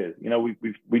risk is.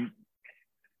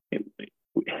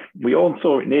 We all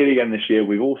saw it nearly again this year.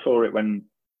 We all saw it when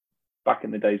back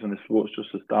in the days when the sports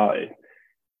just started.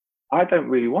 I don't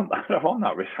really want that. I don't want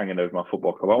that risk hanging over my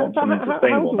football club. I want something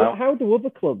sustainable now. How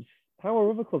are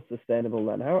other clubs sustainable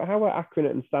then? How are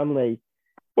Accrington and Stanley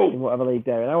in whatever league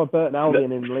they're in? How are Burton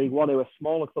Albion in League One, who are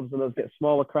smaller clubs and those get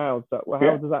smaller crowds?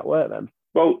 How does that work then?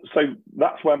 Well, so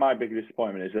that's where my big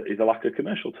disappointment is a lack of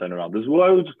commercial turnaround. There's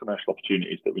loads of commercial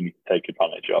opportunities that we need to take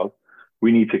advantage of.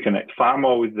 We need to connect far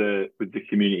more with the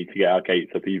community to get our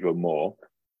gates up even more.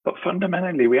 But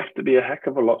fundamentally, we have to be a heck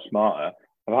of a lot smarter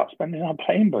about spending our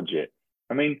playing budget.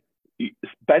 I mean,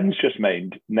 Ben's just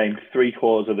named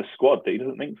 3/4 of the squad that he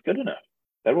doesn't think is good enough.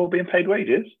 They're all being paid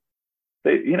wages.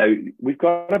 We've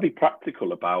got to be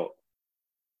practical about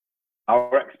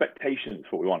our expectations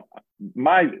for what we want.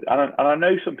 And I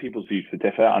know some people's views are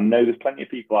different. I know there's plenty of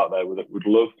people out there that would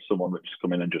love someone that just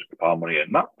come in and just put our money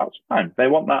in. That's fine. They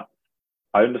want that.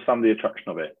 I understand the attraction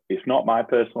of it. It's not my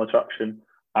personal attraction.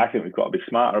 I think we've got to be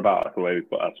smarter about the way we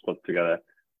put our squad together.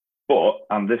 But,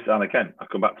 and again, I'll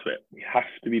come back to it, we have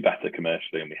to be better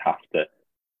commercially, and we have to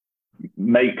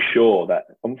make sure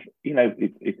that,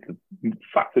 it's the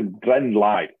fact that Glenn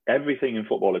lied. Everything in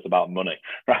football is about money,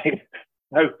 right?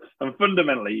 So, and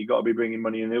fundamentally, you've got to be bringing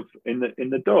money in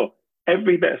the door.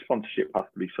 Every bit of sponsorship has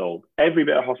to be sold. Every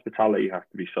bit of hospitality has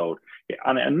to be sold.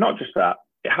 And not just that,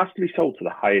 it has to be sold to the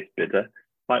highest bidder.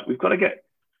 Like,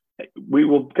 we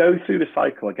will go through the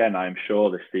cycle again, I'm sure,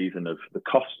 this season of the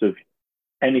cost of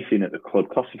anything at the club,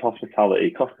 cost of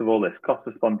hospitality, cost of all this, cost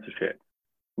of sponsorship.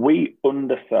 We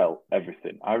undersell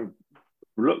everything. I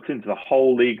looked into the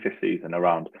whole league this season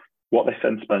around what they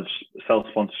sell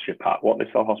sponsorship at, what they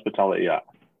sell hospitality at.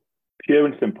 Pure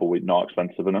and simple, we're not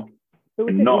expensive enough. But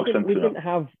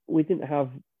we didn't have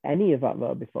any of that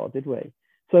though before, did we?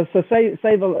 So say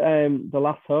the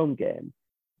last home game,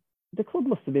 the club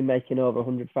must have been making over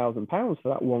 £100,000 for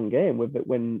that one game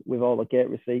with all the gate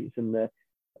receipts and the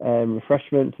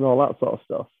refreshments and all that sort of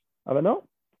stuff. Have I not?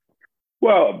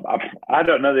 Well, I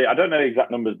don't know the exact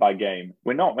numbers by game.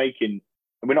 We're not making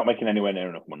anywhere near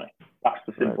enough money. That's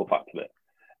the simple fact of it.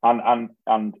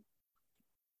 And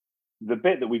the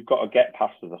bit that we've got to get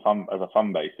past as a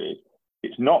fan base is,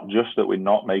 it's not just that we're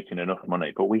not making enough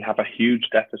money, but we have a huge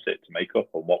deficit to make up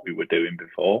on what we were doing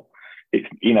before.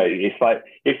 It's like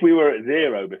if we were at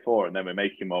zero before and then we're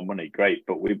making more money, great.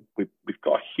 But we've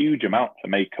got a huge amount to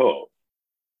make up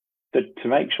to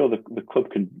make sure the club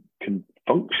can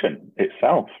function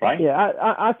itself, right? Yeah,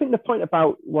 I think the point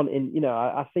about wanting,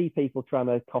 I see people trying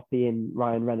to copy in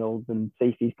Ryan Reynolds and see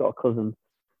if he's got a cousin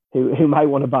who might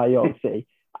want to buy York City.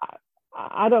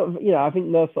 I don't, I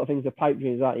think those sort of things are pipe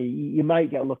dreams. That you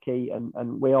might get lucky,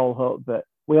 and we all hope that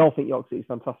we all think York City is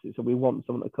fantastic, so we want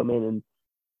someone to come in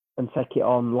and take it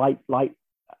on like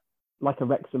a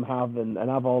Wrexham have and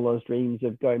have all those dreams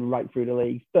of going right through the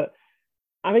leagues. But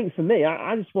I think for me,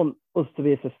 I just want us to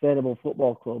be a sustainable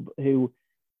football club who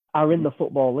are in the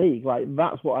Football League. Like,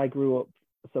 that's what I grew up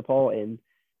supporting,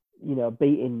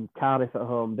 beating Cardiff at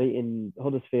home, beating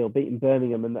Huddersfield, beating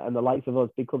Birmingham and the likes of those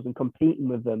big clubs and competing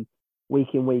with them week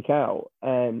in, week out.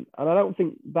 And I don't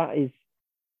think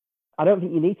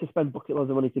you need to spend bucket loads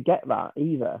of money to get that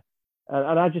either.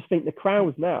 And I just think the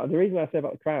crowds now, the reason I say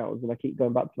about the crowds, and I keep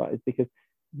going back to that, is because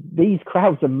these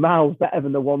crowds are miles better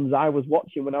than the ones I was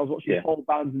watching when I was watching Paul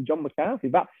Barnes and John McCarthy.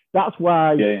 That's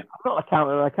why I'm not an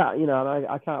accountant, and I can't,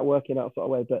 I can't work in that sort of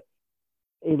way. But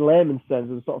in layman's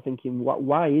terms, I'm sort of thinking,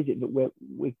 why is it that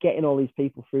we're getting all these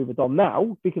people through the door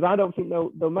now? Because I don't think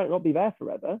they might not be there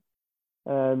forever.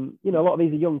 A lot of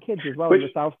these are young kids as well in the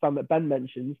South Stand that Ben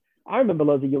mentions. I remember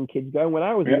loads of young kids going when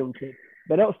I was a young kid.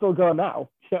 They don't still go now.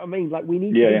 You know what I mean? Like, we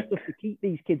need to do stuff to keep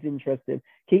these kids interested,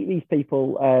 keep these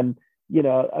people,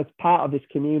 as part of this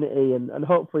community, and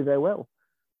hopefully they will.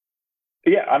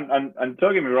 Yeah, and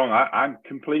don't get me wrong, I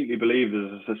completely believe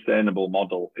there's a sustainable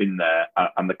model in there,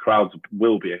 and the crowds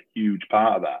will be a huge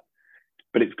part of that.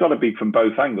 But it's got to be from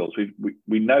both angles.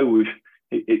 We know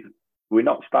we're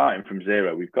not starting from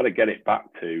zero. We've got to get it back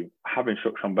to having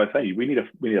structure on both ends. We need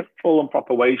a full and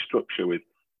proper wage structure with,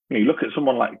 you look at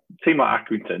someone like a team like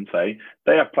Accrington, say,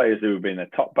 they have players who have been a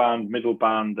top band, middle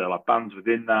band, they'll have bands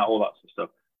within that, all that sort of stuff.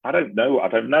 I don't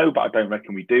know, but I don't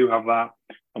reckon we do have that.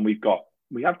 And we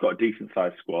have got a decent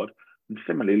sized squad. And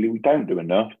similarly, we don't do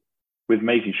enough with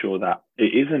making sure that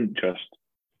it isn't just,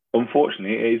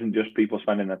 unfortunately, it isn't just people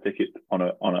spending their tickets on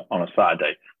a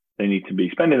Saturday. They need to be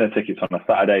spending their tickets on a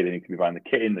Saturday. They need to be buying the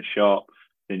kit in the shop.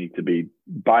 They need to be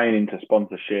buying into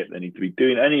sponsorship. They need to be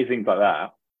doing anything like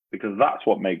that, because that's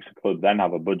what makes a club then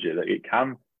have a budget that it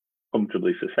can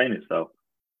comfortably sustain itself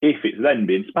if it's then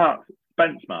being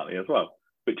spent smartly as well,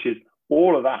 which is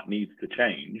all of that needs to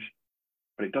change,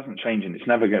 but it doesn't change, and it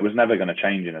was never going to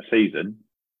change in a season.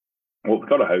 What we've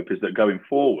got to hope is that going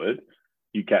forward,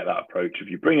 you get that approach of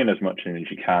you bring in as much in as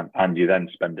you can and you then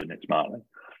spending it smartly.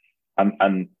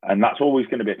 And that's always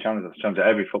going to be a challenge. That's a challenge at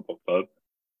every football club,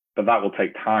 but that will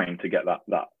take time to get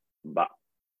that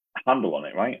handle on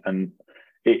it, right? And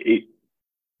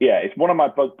it's one of my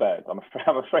bugbears.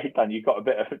 I'm afraid, Dan, you've got a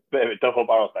bit of a double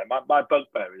barrel there. My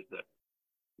bugbear is that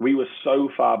we were so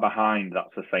far behind that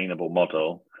sustainable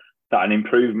model that an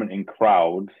improvement in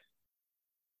crowds,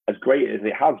 as great as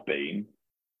it has been,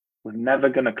 was never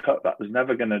going to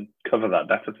cover that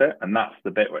deficit. And that's the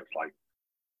bit where it's like,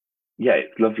 yeah,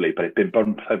 it's lovely, but it's been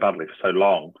done so badly for so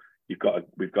long. We've got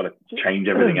to change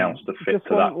everything else to fit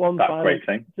to that great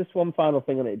thing. Just one final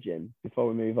thing on it, Jim, before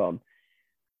we move on.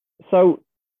 So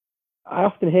I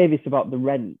often hear this about the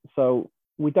rent. So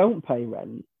we don't pay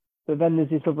rent, but then there's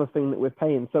this other thing that we're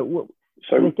paying. So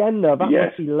and again, though, that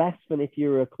must be less than if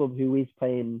you're a club who is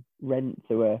paying rent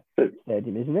to a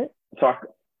stadium, isn't it? So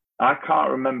I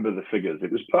can't remember the figures.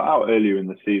 It was put out earlier in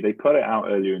the season. They put it out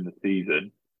earlier in the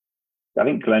season. I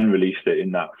think Glenn released it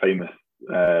in that famous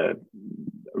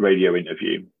radio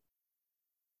interview.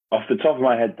 Off the top of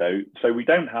my head, though, so we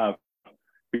don't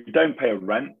pay a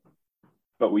rent,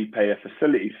 but we pay a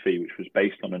facilities fee, which was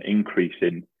based on an increase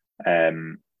in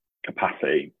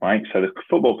capacity, right? So the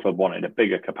football club wanted a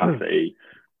bigger capacity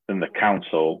than the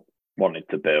council wanted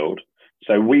to build.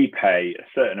 So we pay a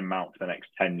certain amount for the next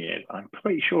 10 years. I'm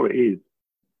pretty sure it is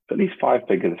at least 5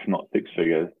 figures, if not 6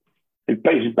 figures.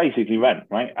 It's basically rent,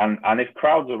 right? And if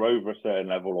crowds are over a certain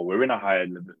level, or we're in a higher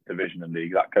division of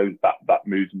league, that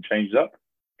moves and changes up.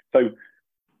 So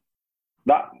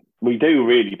that we do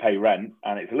really pay rent,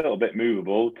 and it's a little bit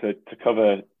movable to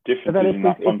cover differences in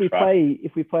that contract.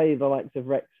 If we play the likes of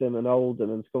Wrexham and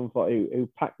Oldham and Scunthorpe who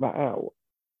pack that out,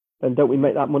 then don't we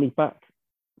make that money back,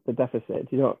 the deficit?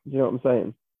 Do you know what I'm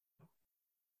saying?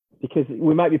 Because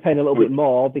we might be paying a little bit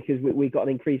more because we got an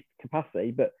increased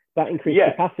capacity, but that increased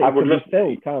capacity can be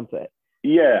filled, can't it?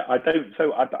 Yeah, I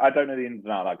don't know the ins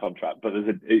and outs of that contract, but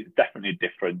it's definitely a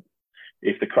difference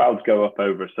if the crowds go up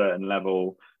over a certain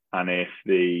level, and if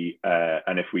we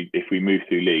move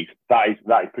through leagues. That is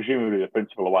presumably the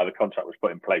principle of why the contract was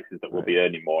put in place, is that we'll be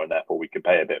earning more and therefore we could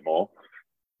pay a bit more.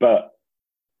 But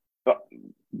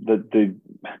the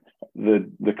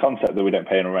concept that we don't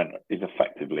pay any rent is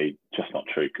effectively just not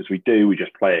true, because we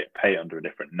just pay it under a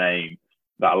different name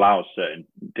that allows certain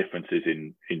differences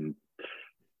in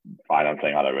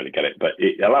financing. I don't really get it, but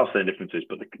it allows certain differences.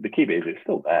 But the key bit is it's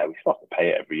still there. We still have to pay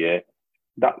it every year.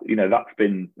 That's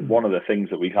been one of the things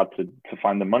that we've had to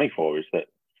find the money for, is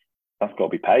that's got to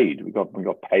be paid. We've got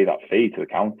to pay that fee to the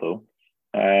council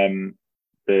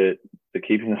to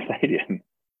keep in the stadium.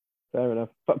 Fair enough.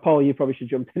 But Paul, you probably should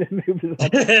jump in and move us on.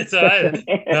 It's all right.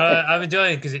 No, I'm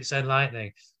enjoying it because it's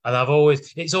enlightening, and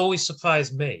it's always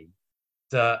surprised me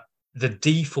that the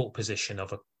default position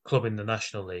of a club in the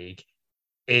National League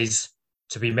is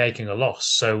to be making a loss.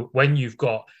 So when you've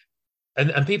got,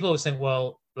 and people always think,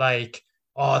 well, like,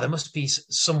 oh, there must be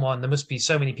so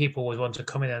many people who want to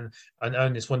come in and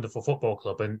own this wonderful football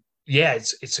club. And yeah,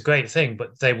 it's a great thing,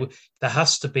 but they'd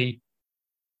have to be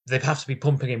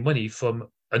pumping in money from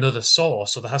another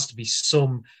source, or there has to be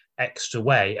some extra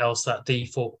way, else that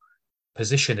default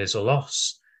position is a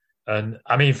loss. And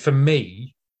I mean, for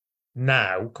me,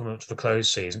 now coming up to the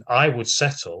close season, I would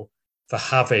settle for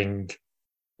having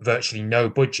virtually no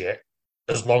budget,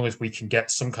 as long as we can get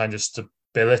some kind of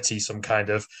stability, some kind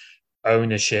of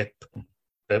ownership,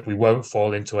 that we won't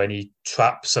fall into any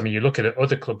traps. I mean, you look at it,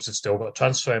 other clubs have still got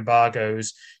transfer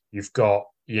embargoes. You've got,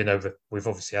 we've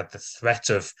obviously had the threat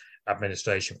of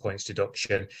administration points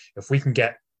deduction. If we can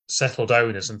get settled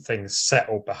owners and things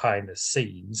settled behind the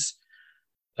scenes,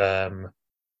 I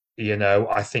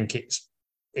think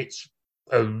it's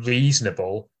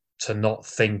reasonable to not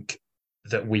think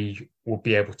that we will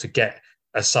be able to get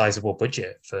a sizable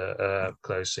budget for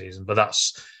close season. But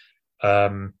that's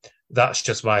that's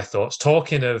just my thoughts.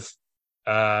 Talking of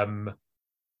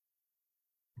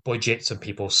budgets and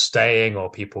people staying or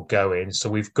people going, so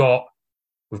we've got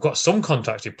some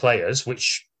contracted players,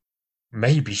 which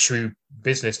may be shrewd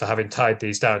business for having tied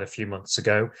these down a few months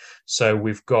ago. So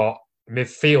we've got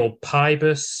midfield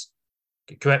Pybus,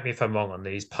 correct me if I'm wrong on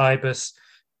these, Pybus,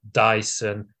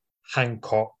 Dyson,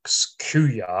 Hancocks,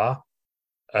 Kuyar,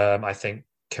 I think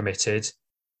committed.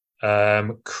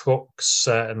 Crooks,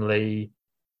 certainly,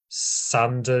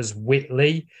 Sanders,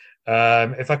 Whitley.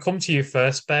 If I come to you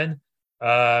first, Ben,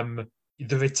 the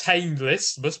retained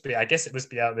list must be out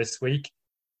this week.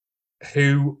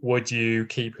 Who would you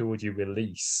keep? Who would you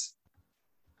release?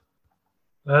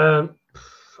 I'm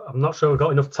not sure we've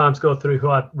got enough time to go through who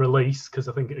I'd release because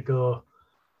I think it'd go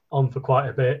on for quite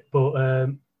a bit.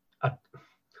 But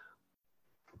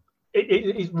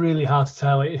it's really hard to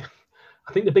tell.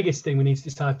 I think the biggest thing we need to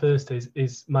decide first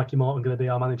is Mikey Morton going to be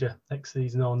our manager next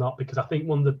season or not? Because I think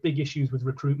one of the big issues with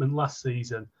recruitment last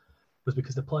season was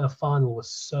because the playoff final was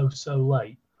so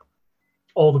late.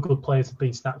 All the good players had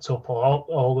been snapped up, or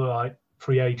all the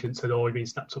free agents had already been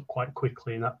snapped up quite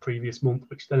quickly in that previous month,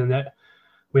 which then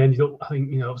we ended up, I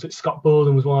think, was it Scott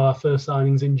Bowden was one of our first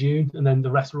signings in June, and then the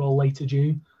rest were all later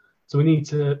June. So we need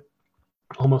to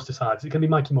almost decide, is it going to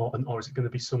be Mikey Morton or is it going to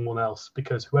be someone else?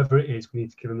 Because whoever it is, we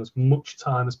need to give them as much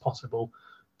time as possible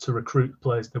to recruit the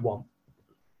players they want.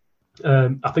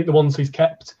 I think the ones he's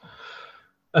kept,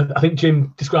 I think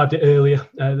Jim described it earlier,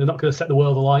 they're not going to set the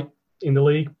world alight in the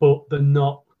league, but they're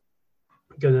not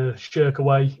going to shirk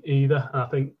away either. And I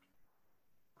think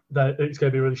that it's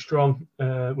going to be really strong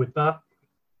with that.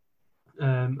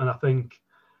 And I think,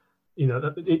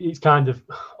 it's kind of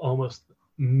almost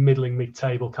middling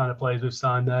mid-table kind of players we've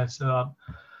signed there. So,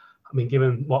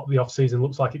 given what the off-season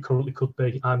looks like it currently could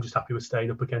be, I'm just happy with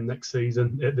staying up again next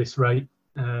season at this rate.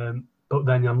 But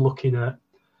then I'm looking at,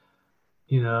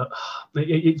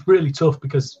 it's really tough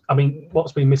because,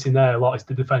 what's been missing there a lot is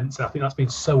the defence. I think that's been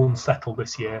so unsettled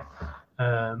this year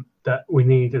that we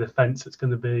need a defence that's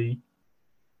going to be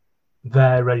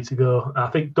there, ready to go. And I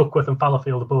think Duckworth and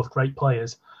Fallowfield are both great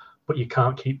players, but you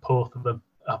can't keep both of them,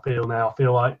 I feel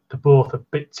like they're both a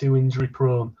bit too injury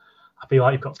prone. I feel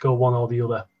like you've got to go one or the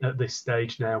other at this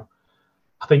stage now.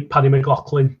 I think Paddy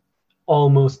McLaughlin,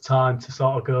 almost time to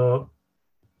sort of go,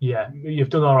 yeah, you've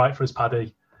done all right for us,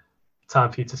 Paddy.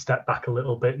 Time for you to step back a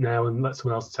little bit now and let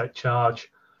someone else take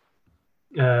charge.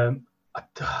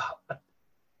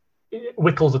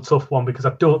 Wickle's a tough one because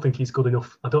I don't think he's good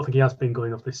enough. I don't think he has been good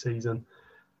enough this season.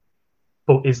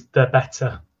 But is there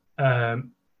better?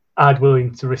 I'd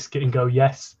willing to risk it and go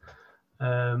yes.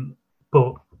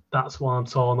 But that's what I'm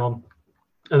torn on.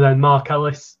 And then Mark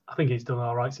Ellis, I think he's done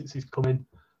all right since he's come in.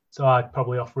 So I'd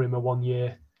probably offer him a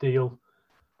 1-year deal.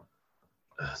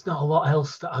 There's not a lot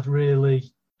else that I'd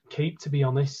really keep, to be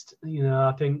honest.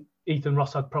 I think Ethan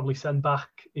Ross I'd probably send back,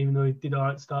 even though he did all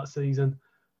right to start the season.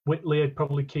 Whitley I'd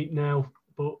probably keep now,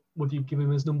 but would you give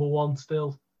him as number one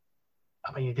still?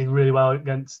 He did really well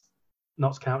against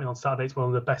Notts County on Saturday. It's one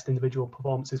of the best individual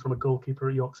performances from a goalkeeper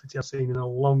at York City I've seen in a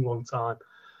long time.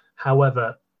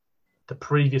 However, the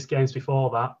previous games before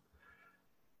that,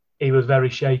 he was very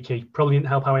shaky. Probably didn't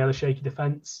help how he had a shaky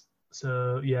defence.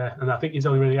 So, yeah, and I think he's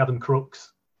only really Adam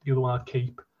Crooks, the other one I'd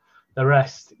keep. The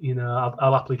rest,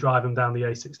 I'll happily drive him down the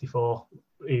A64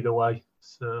 either way.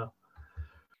 So,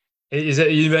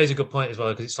 you raise a good point as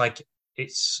well, because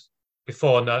it's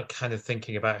before not kind of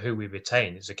thinking about who we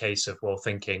retain. It's a case of,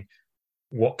 thinking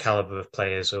what caliber of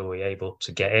players are we able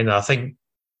to get in. I think,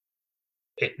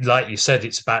 like you said,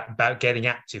 it's about getting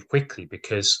active quickly,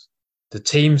 because the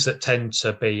teams that tend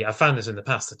to be, I found this in the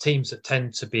past, the teams that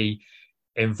tend to be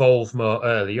involved more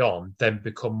early on then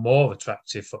become more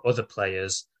attractive for other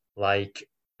players, like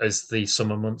as the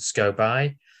summer months go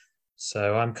by.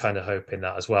 So I'm kind of hoping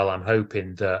that as well. I'm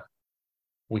hoping that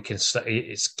we can,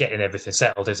 it's getting everything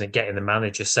settled, isn't it? Getting the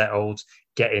manager settled,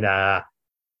 getting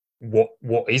what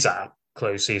is our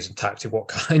close season tactic, what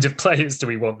kind of players do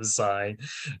we want to sign?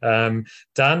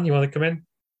 Dan, you want to come in?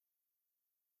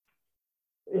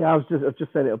 Yeah, I was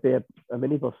just saying it'll be a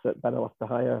minibus that Ben will have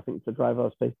to hire, I think, to drive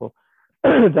those people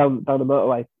down the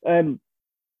motorway.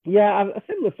 Yeah, a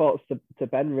similar thoughts to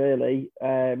Ben, really.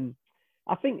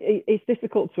 I think it's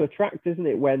difficult to attract, isn't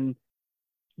it, when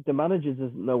the manager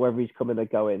doesn't know whether he's coming or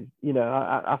going.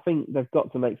 I think they've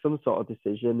got to make some sort of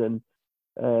decision,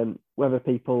 and whether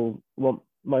people want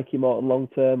Mikey Morton long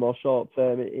term or short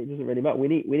term, it doesn't really matter. We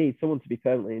need someone to be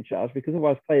permanently in charge, because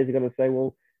otherwise players are going to say,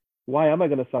 well, why am I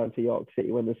going to sign for York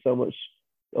City when there's so much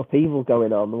upheaval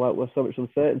going on, with so much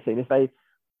uncertainty? And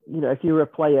if you were a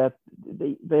player,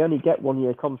 they only get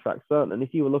 1-year contracts, don't they? And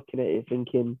if you were looking at it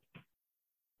thinking,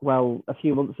 well, a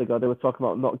few months ago they were talking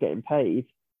about not getting paid,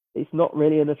 it's not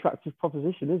really an attractive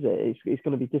proposition, is it? It's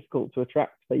going to be difficult to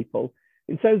attract people.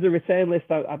 In terms of return list,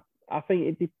 I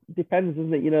think it depends,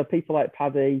 doesn't it? You know, people like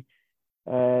Paddy,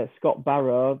 Scott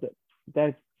Barrow,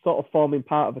 they're sort of forming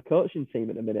part of a coaching team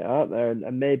at the minute, aren't they?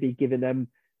 And maybe giving them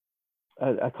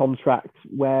a contract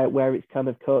where it's kind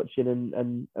of coaching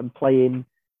and playing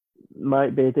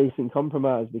might be a decent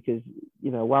compromise, because,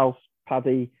 you know, whilst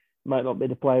Paddy might not be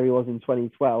the player he was in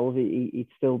 2012, he'd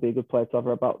still be a good player to have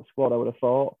about the squad, I would have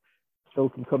thought. Still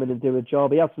can come in and do a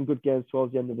job. He had some good games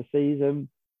towards the end of the season.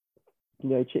 You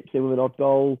know, he chips in with an odd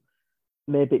goal.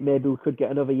 Maybe we could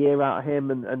get another year out of him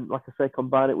and like I say,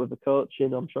 combine it with the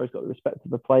coaching. I'm sure he's got the respect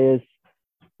of the players.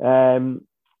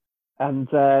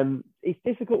 It's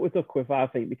difficult with Duckworth, I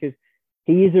think, because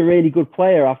he is a really good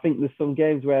player. I think there's some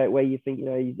games where you think, you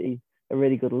know, he's a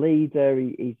really good leader.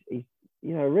 He's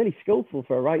you know, really skillful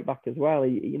for a right back as well.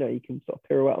 He can sort of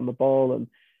pirouette on the ball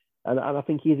and I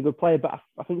think he's a good player. But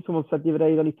I think someone said the other day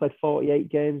he's only played 48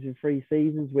 games in 3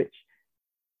 seasons, which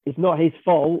is not his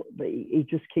fault, but he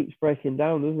just keeps breaking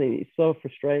down, doesn't he? It's so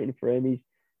frustrating for him.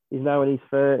 He's now in his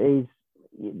 30s.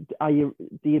 Do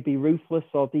you be ruthless,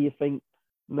 or do you think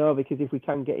no? Because if we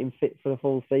can get him fit for the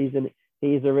full season,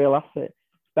 he is a real asset.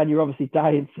 Ben, you're obviously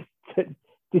dying to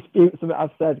dispute something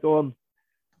I've said. Go on.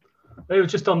 It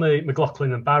was just on the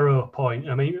McLaughlin and Barrow point.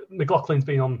 I mean, McLaughlin's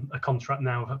been on a contract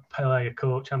now, player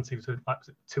coach, hasn't he, for like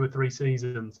 2 or 3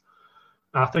 seasons.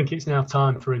 I think it's now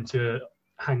time for him to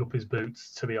hang up his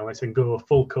boots, to be honest, and go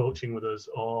full coaching with us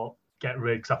or get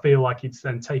rid. Because I feel like he's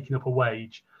then taking up a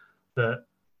wage that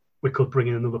we could bring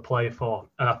in another player for.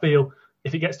 And I feel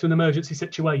if it gets to an emergency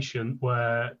situation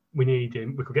where we need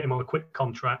him, we could get him on a quick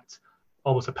contract,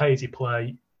 almost a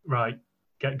pay-as-you-play, right,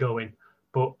 get going.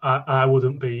 But I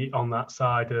wouldn't be on that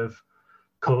side of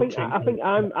coaching. I think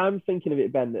I'm thinking of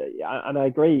it, Ben, and I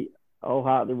agree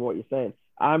wholeheartedly with what you're saying.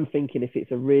 I'm thinking if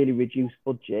it's a really reduced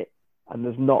budget and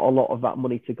there's not a lot of that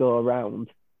money to go around,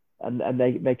 and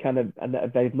they kind of, and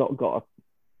they've not got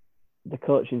the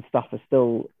coaching staff are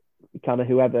still kind of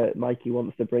whoever Mikey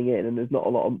wants to bring in, and there's not a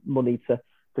lot of money to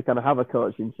kind of have a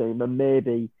coaching team, then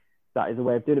maybe that is a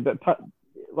way of doing it. But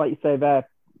like you say, they're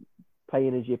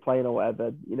paying as you're playing or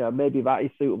whatever, you know, maybe that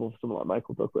is suitable for someone like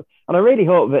Michael Duckworth. And I really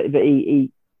hope that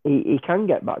he can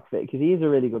get back fit, because he is a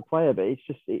really good player, but it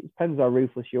depends how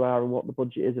ruthless you are and what the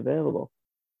budget is available.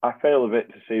 I feel a bit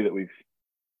to see that we've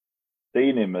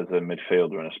seen him as a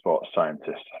midfielder and a sports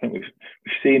scientist. I think we've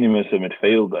seen him as a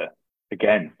midfielder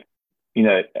again. You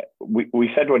know, we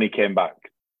said when he came back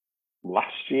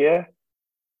last year,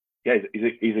 yeah,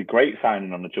 he's a great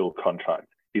signing on a dual contract.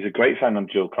 He's a great signing on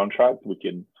a dual contract. We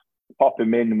can pop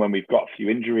him in when we've got a few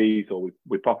injuries, or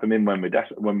we pop him in when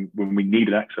when we need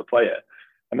an extra player.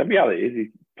 And the reality is,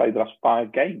 he's played the last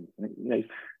 5 games. You know,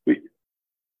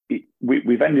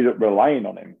 we've ended up relying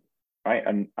on him, right?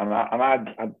 And I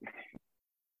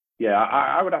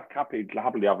would happily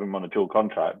have him on a dual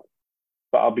contract,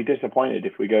 but I'll be disappointed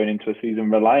if we're going into a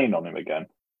season relying on him again,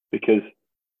 because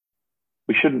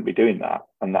we shouldn't be doing that.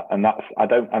 And that's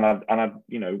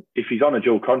you know, if he's on a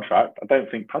dual contract, I don't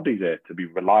think Paddy's there to be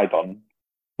relied on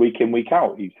week in, week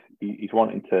out. He's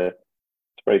wanting to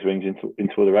spread his wings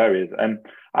into other areas. And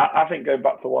I think going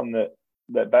back to one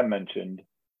that Ben mentioned,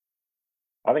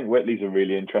 I think Whitley's a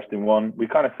really interesting one. We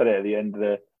kind of said it at the end of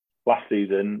the last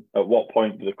season. At what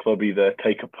point does the club either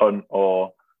take a punt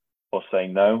or say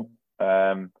no?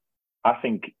 I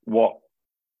think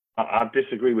I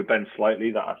disagree with Ben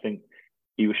slightly, that I think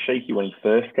he was shaky when he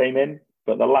first came in,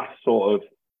 but the last sort of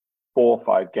 4 or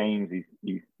 5 games,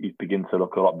 he's begun to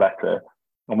look a lot better.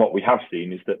 And what we have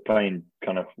seen is that playing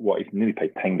kind of he's nearly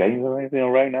played 10 games or anything in a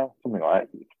row now, something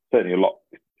like that. Certainly a lot.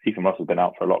 Stephen Russ has been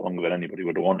out for a lot longer than anybody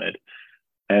would have wanted.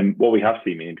 And what we have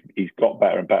seen is he's got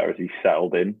better and better as he's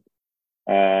settled in.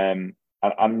 I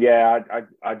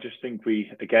just think we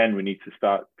need to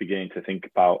start beginning to think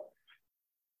about,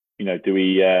 you know, do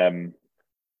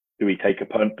we take a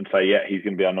punt and say, yeah, he's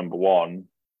going to be our number 1,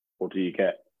 or do you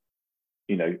get,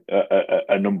 you know,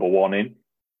 a number 1 in?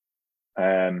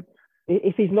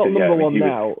 If he's not number 1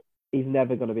 now, he's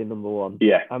never going to be number 1.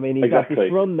 Yeah, I mean, he's had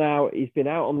this run now. He's been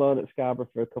out on loan at Scarborough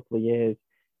for a couple of years.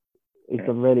 He's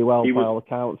done really well by all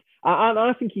accounts. And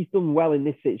I think he's done well in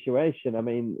this situation. I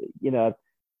mean, you know,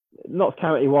 not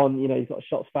county one, you know, he's got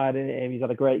shots fired in him. He's had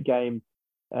a great game.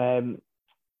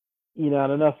 You know,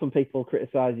 and I know some people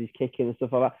criticise his kicking and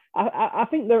stuff like that. I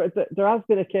think there has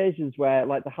been occasions where,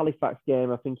 like the Halifax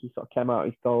game, I think he sort of came out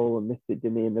his goal and missed it,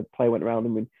 didn't he? And the play went around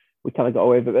and we kind of got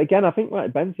away with it. But again, I think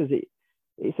like Ben says,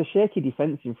 it's a shaky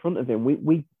defence in front of him.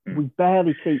 We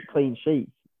barely keep clean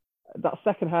sheets. that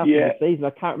second half of the season, I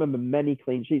can't remember many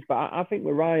clean sheets. But I think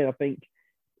with Ryan, I think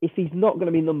if he's not going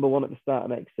to be number one at the start of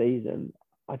next season,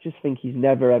 I just think he's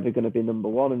never ever going to be number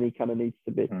one, and he kind of needs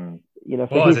to be,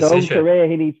 for his own career,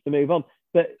 he needs to move on.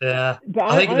 But I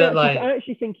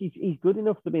actually think he's good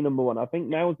enough to be number one. I think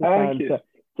now's the time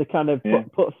to kind of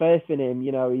put faith in him.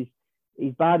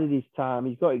 He's bided his time.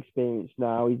 He's got experience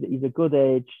now. He's a good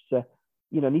age to,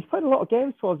 and he's played a lot of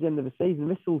games towards the end of the season.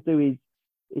 This will do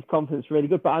his confidence really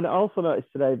good. But I also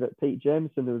noticed today that Pete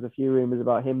Jameson, there was a few rumours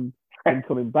about him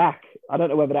coming back. I don't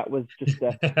know whether that was just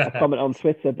a comment on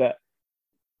Twitter, but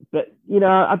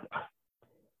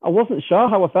I wasn't sure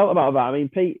how I felt about that. I mean,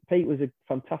 Pete was a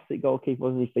fantastic goalkeeper,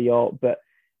 wasn't he, for York? But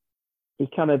he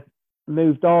kind of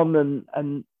moved on,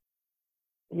 and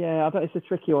it's a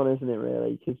tricky one, isn't it,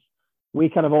 really? Because we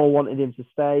kind of all wanted him to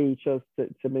stay. He chose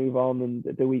to move on,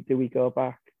 and do we go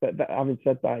back? But having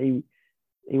said that, he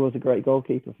was a great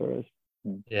goalkeeper for us.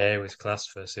 Yeah, he was class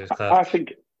for us. He was class.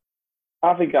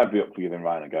 I think I'd be up for giving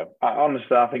Ryan a go.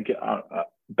 Honestly, I think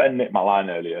Ben nicked my line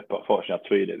earlier, but fortunately I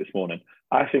tweeted it this morning.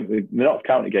 I think the Notts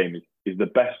County game is the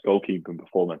best goalkeeping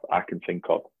performance I can think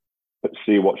of. But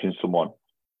see, watching someone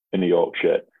in the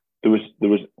Yorkshire, there was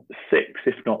 6,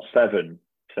 if not 7,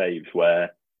 saves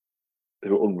where they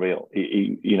were unreal.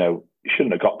 He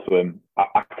shouldn't have got to him.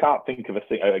 I can't think of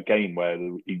a game where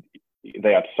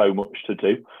they had so much to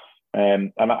do,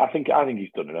 and I think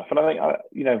he's done enough. And I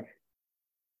think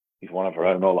he's one of our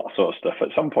own, all that sort of stuff.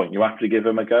 At some point, you have to give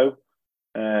him a go.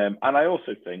 And I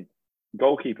also think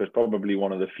goalkeeper is probably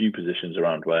one of the few positions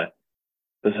around where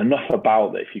there's enough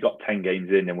about that if you got 10 games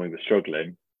in and we were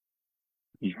struggling,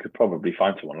 you could probably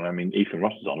find someone. And I mean, Ethan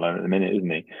Ross is on loan at the minute, isn't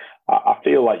he? I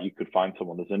feel like you could find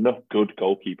someone. There's enough good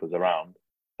goalkeepers around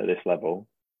at this level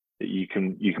that you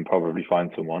can probably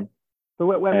find someone.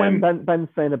 But when Ben's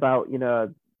saying about,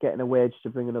 getting a wage to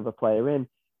bring another player in,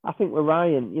 I think with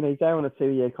Ryan, he's there on a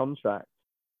 2-year contract.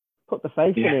 Put the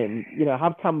faith in him,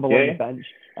 have Campbell on the bench,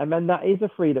 and then that is a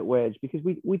freed up wage, because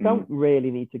we don't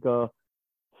really need to go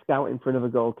scouting for another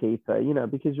goalkeeper,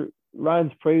 because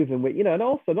Ryan's proven and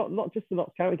also not just the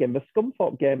Notts County game, the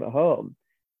Scunthorpe game at home,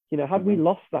 had we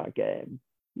lost that game,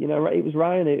 it was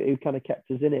Ryan who kind of kept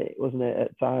us in it, wasn't it,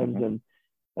 at times,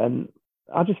 and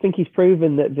I just think he's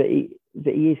proven that he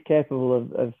is capable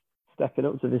of stepping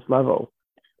up to this level,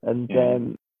 and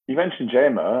you mentioned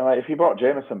Jamer. Like, if you brought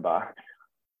Jameson back,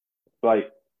 do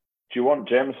you want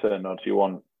Jameson or do you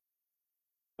want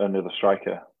another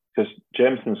striker? Because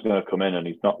Jameson's going to come in and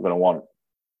he's not going to want,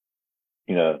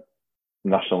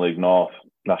 National League North,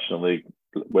 National League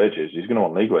wages. He's going to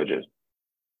want league wages.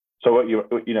 So what you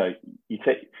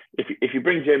take if you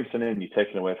bring Jameson in, you're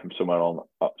taking away from somewhere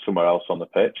else on the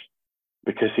pitch,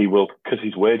 because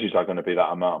his wages are going to be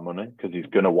that amount of money, because he's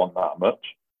going to want that much.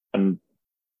 And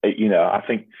I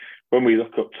think when we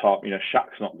look up top,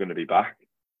 Shaq's not going to be back.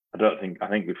 I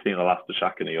think we've seen the last of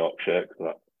Shaq in the Yorkshire.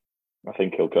 I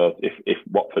think he'll go if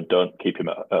Watford don't keep him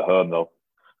at home. They'll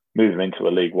move him into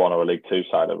a League One or a League Two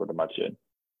side, I would imagine.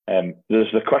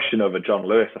 There's the question over John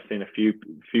Lewis. I've seen a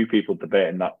few people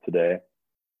debating that today.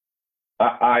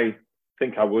 I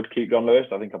think I would keep John Lewis.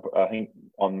 I think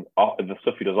on the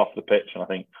stuff he does off the pitch,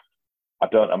 and I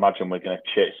don't imagine we're going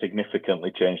to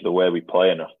significantly change the way we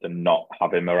play enough to not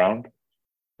have him around.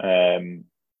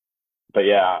 But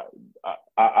yeah,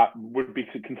 I would be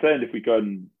concerned if we go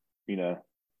and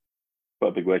put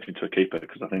a big wage into a keeper,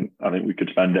 because I think we could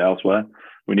spend it elsewhere.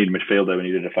 We need a midfielder, we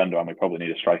need a defender, and we probably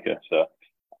need a striker. So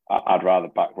I'd rather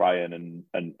back Ryan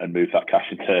and move that cash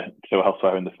into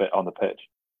elsewhere on the pitch.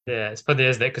 Yeah, it's funny,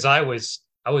 isn't it? Because I was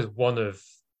one of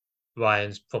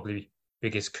Ryan's probably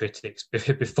biggest critics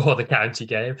before the county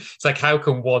game. It's like, how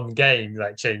can one game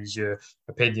change your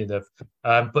opinion of?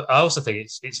 But I also think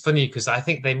it's funny, because I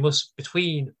think they must,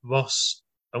 between Ross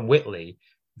and Whitley,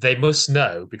 they must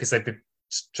know, because they've been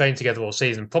trained together all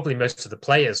season. Probably most of the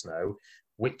players know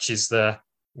which is the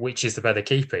better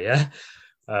keeper. Yeah.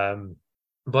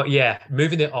 But yeah,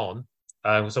 moving it on.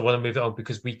 So I want to move it on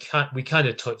because we kind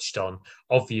of touched on,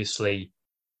 obviously,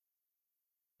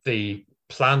 the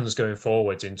plans going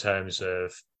forward in terms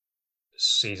of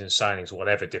season signings,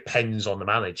 whatever, depends on the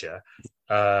manager.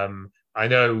 I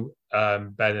know,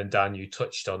 Ben and Dan, you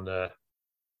touched on the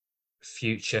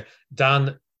future.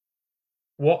 Dan,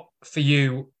 what for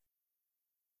you,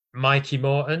 Mikey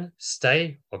Morton,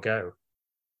 stay or go?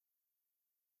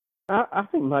 I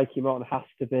think Mikey Morton has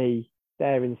to be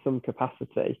there in some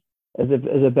capacity as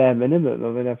a bare minimum. I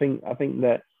mean, I think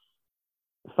that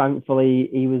thankfully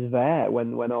he was there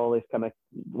when all this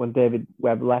when David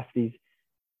Webb left.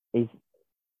 He's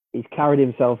carried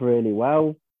himself really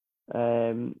well.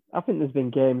 I think there's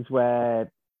been games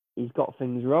where he's got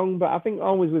things wrong. But I think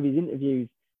always with his interviews,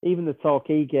 even the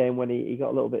Torquay game when he got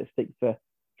a little bit of stick for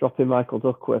dropping Michael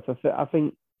Duckworth, I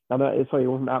think, I know, sorry, he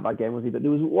wasn't at that game, was he? But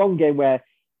there was one game where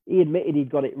he admitted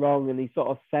he'd got it wrong and he sort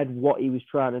of said what he was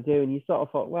trying to do. And you sort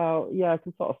of thought, well, yeah, I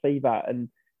can sort of see that. And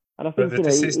I think,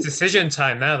 it's decision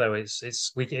time now, though. He's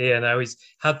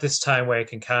had this time where he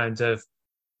can kind of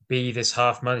be this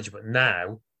half manager, but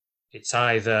now it's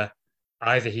either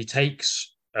he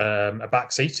takes a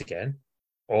back seat again,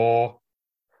 or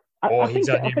he's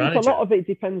a new manager. A lot of it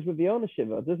depends with the ownership,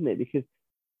 though, doesn't it? Because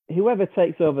whoever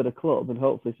takes over the club, and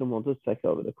hopefully someone does take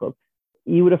over the club,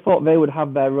 you would have thought they would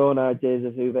have their own ideas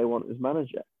of who they want as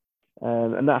manager,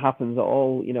 and that happens at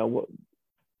all.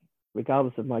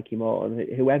 Regardless of Mikey Morton,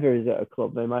 whoever is at a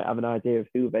club, they might have an idea of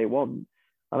who they want.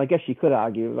 And I guess you could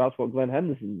argue that's what Glenn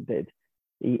Henderson did.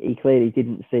 He clearly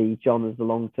didn't see John as the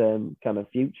long-term kind of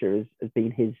future as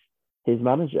being his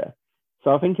manager.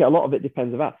 So I think a lot of it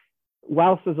depends on that.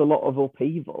 Whilst there's a lot of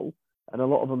upheaval and a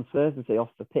lot of uncertainty off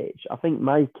the pitch, I think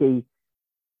Mikey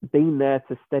being there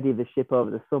to steady the ship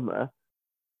over the summer,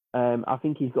 I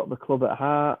think he's got the club at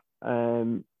heart.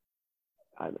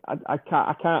 I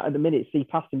can't at the minute see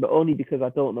past him, but only because I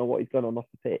don't know what he's going on off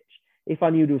the pitch. If I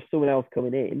knew there was someone else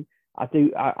coming in,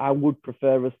 I would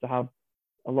prefer us to have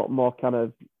a lot more kind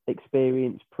of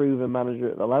experienced, proven manager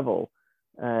at the level,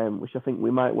 which I think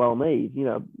we might well need.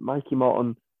 Mikey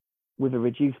Morton with a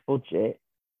reduced budget,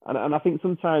 and I think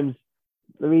sometimes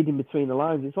the reading between the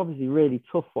lines, it's obviously really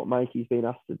tough what Mikey's been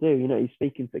asked to do. He's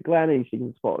speaking to Glenn, he's speaking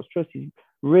to Supporters Trust, he's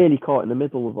really caught in the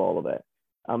middle of all of it,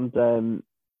 and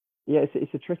yeah,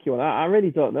 it's a tricky one. I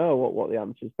really don't know what the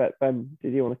answer is. But Ben,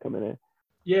 did you want to come in here?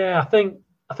 Yeah, I think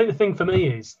the thing for me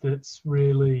is that's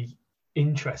really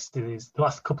interesting is the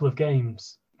last couple of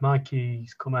games,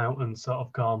 Mikey's come out and sort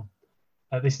of gone,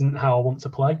 this isn't how I want to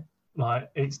play. Like,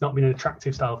 it's not been an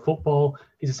attractive style of football.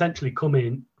 He's essentially come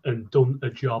in and done a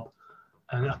job.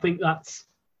 And I think that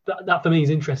for me is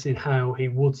interesting how he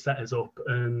would set us up.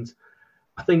 And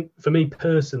I think for me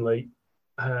personally,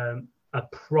 I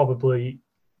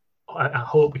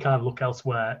hope we can't look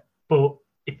elsewhere. But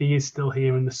if he is still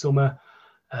here in the summer,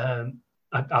 I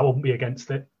wouldn't be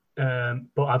against it.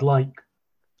 But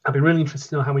I'd be really interested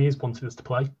to know how he is wanting us to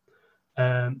play.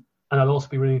 And I'd also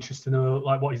be really interested to know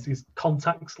what is his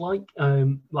contacts like.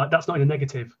 That's not in a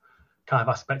negative kind of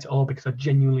aspect at all, because I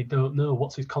genuinely don't know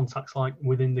what's his contacts like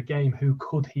within the game. Who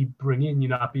could he bring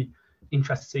in? I'd be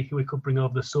interested to see who he could bring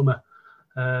over the summer,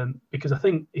 because I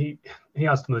think he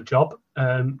has done the job.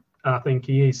 And I think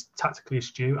he is tactically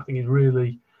astute. I think he's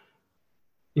really,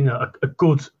 a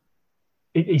good.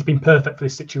 He's been perfect for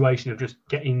this situation of just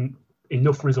getting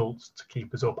enough results to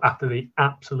keep us up after the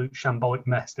absolute shambolic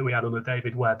mess that we had under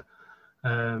David Webb.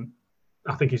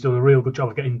 I think he's done a real good job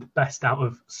of getting the best out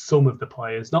of some of the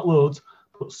players, not loads,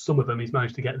 but some of them. He's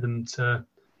managed to get them to.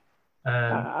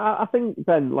 I think,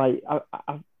 Ben,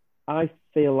 I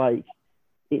feel like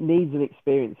it needs an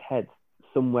experienced head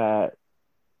somewhere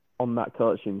on that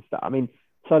coaching staff. I mean,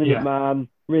 Tony McMahon,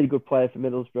 really good player for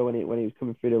Middlesbrough when he was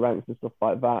coming through the ranks and stuff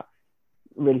like that.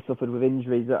 Really suffered with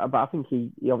injuries, but I think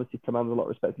he obviously commands a lot of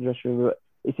respect in the dressing room.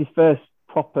 It's his first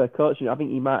proper coaching. I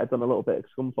think he might have done a little bit of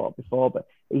Scunthorpe before, but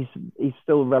he's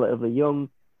still relatively young.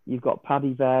 You've got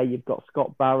Paddy there, you've got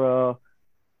Scott Barrow,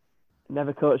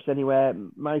 never coached anywhere.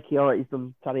 Mikey, all right, he's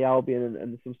done Taddy Albion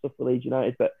and some stuff for Leeds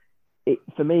United, but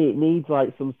for me, it needs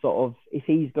some sort of, if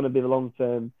he's going to be the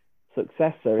long-term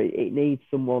successor, it needs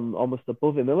someone almost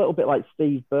above him, a little bit like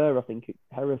Steve Burr, I think, at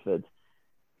Hereford.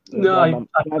 No, I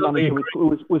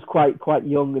was quite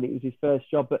young, and it was his first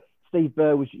job. But Steve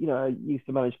Burr was, used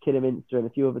to manage Kidderminster and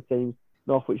a few other teams,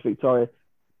 Northwich, Victoria.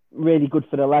 Really good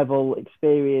for the level,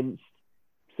 experienced,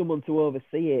 someone to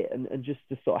oversee it and just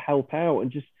to sort of help out,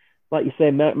 and just like you say,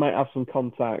 might have some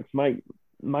contacts, might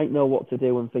know what to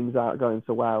do when things aren't going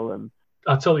so well. And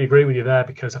I totally agree with you there,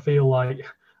 because I feel like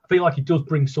he does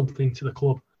bring something to the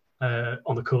club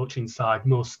on the coaching side,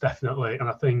 most definitely. And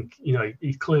I think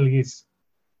he clearly is.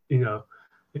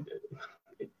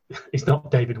 It's not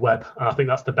David Webb, and I think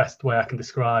that's the best way I can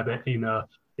describe it.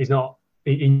 He's not.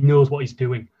 He knows what he's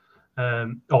doing,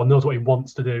 or knows what he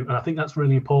wants to do, and I think that's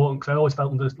really important. Because I always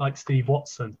felt under Steve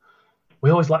Watson, we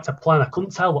always like to plan. I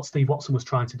couldn't tell what Steve Watson was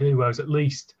trying to do, whereas at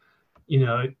least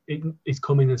he's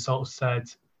come in and sort of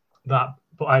said that.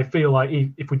 But I feel like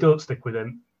if we don't stick with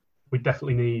him, we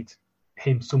definitely need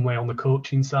him somewhere on the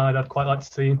coaching side. I'd quite like to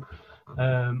see him,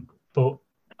 but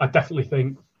I definitely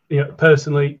think.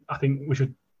 Personally, I think we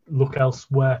should look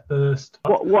elsewhere first.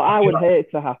 What I would hate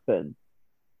to happen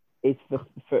is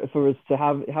for us to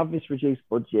have this reduced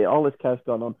budget, all this chaos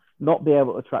going on, not be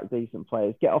able to attract decent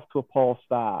players, get off to a poor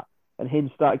start, and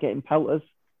him start getting pelters.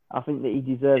 I think that he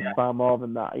deserves far more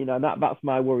than that. You know, and that's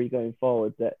my worry going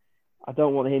forward. That I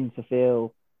don't want him to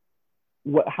feel,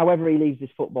 however he leaves this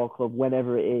football club,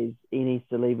 whenever it is, he needs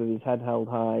to leave with his head held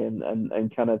high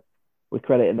and kind of with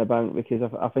credit in the bank,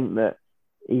 because I think that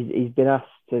he's been asked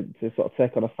to sort of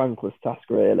take on a thankless task,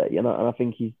 really. You know, and I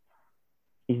think he's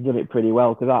done it pretty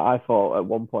well, because I thought at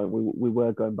one point we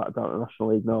were going back down to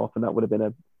National League North, and that would have been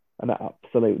an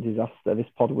absolute disaster. This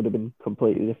pod would have been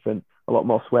completely different, a lot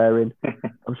more swearing.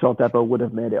 I'm sure Debo would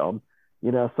have made it on,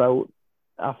 you know. So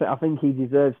I think he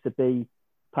deserves to be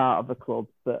part of the club,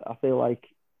 but I feel like,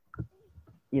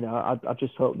 you know, I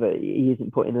just hope that he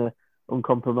isn't put in an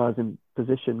uncompromising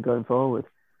position going forward.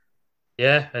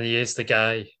 Yeah, and he is the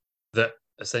guy that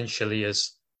essentially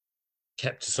has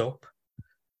kept us up.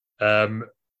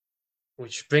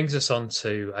 Which brings us on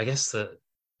to, I guess,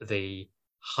 the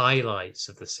highlights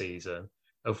of the season,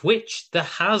 of which there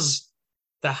has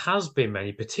been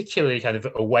many, particularly kind of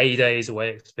away days, away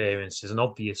experiences, and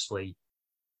obviously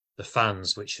the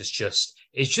fans, which it's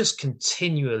just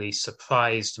continually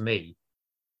surprised me.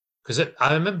 Because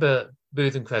I remember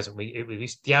Booth and Crescent,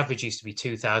 the average used to be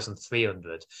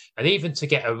 2,300, and even to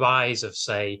get a rise of,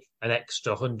 say, an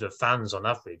extra 100 fans on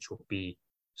average would be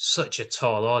such a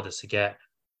tall order to get.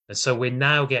 And so we're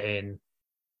now getting,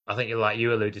 I think, like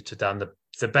you alluded to, Dan,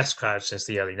 the best crowd since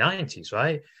the early 90s,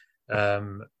 right?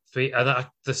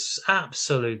 That's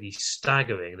absolutely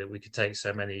staggering that we could take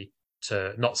so many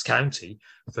to Notts County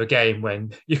for a game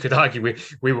when you could argue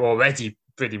we were already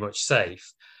pretty much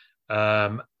safe.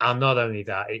 And not only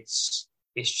that, it's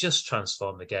just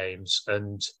transformed the games,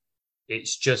 and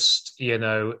it's just, you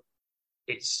know,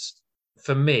 it's,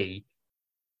 for me,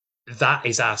 that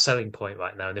is our selling point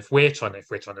right now. And if we're trying to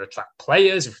attract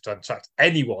players, if we're trying to attract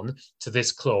anyone to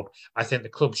this club, I think the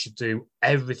club should do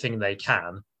everything they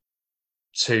can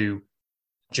to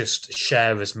just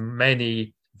share as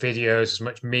many videos, as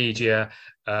much media,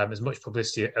 as much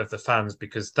publicity of the fans,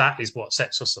 because that is what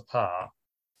sets us apart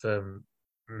from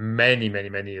many, many,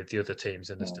 many of the other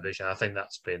teams in this division. I think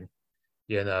that's been,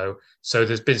 you know, so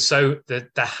there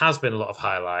has been a lot of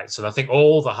highlights, and I think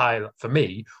all the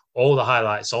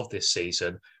highlights of this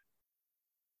season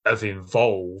have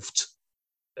involved,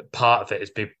 part of it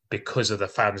is because of the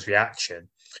fans' reaction.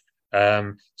 So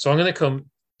I'm going to come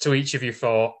to each of you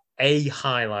for a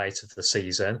highlight of the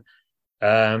season.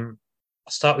 I'll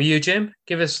start with you, Jim.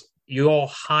 Give us your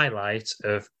highlight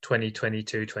of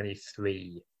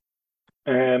 2022-23.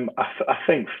 I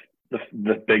think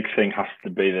the big thing has to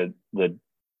be the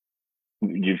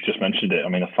you've just mentioned it. I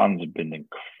mean, the fans have been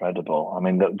incredible. I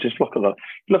mean, just look at the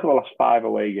last 5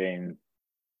 away games.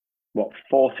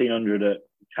 1,400 at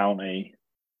County.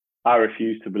 I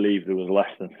refuse to believe there was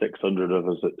less than 600 of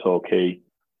us at Torquay.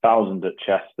 1,000 at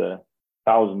Chester.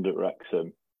 1,000 at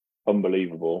Wrexham.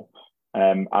 Unbelievable.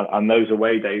 And those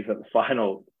away days, at the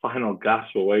final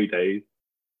gasp away days,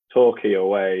 Torquay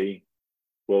away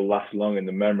will last long in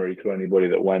the memory to anybody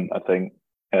that went. I think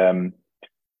there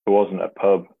wasn't a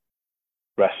pub,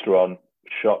 restaurant,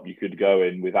 shop you could go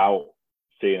in without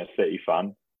seeing a City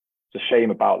fan. It's a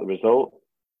shame about the result,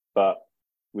 but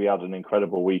we had an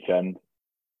incredible weekend.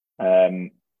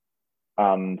 And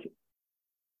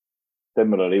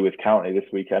similarly with County this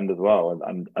weekend as well.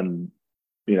 And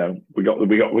you know, we got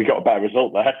a better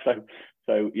result there.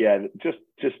 So yeah, just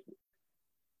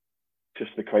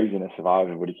the craziness of how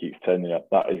everybody keeps turning up.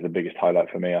 That is the biggest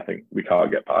highlight for me. I think I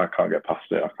can't get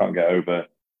past it. I can't get over.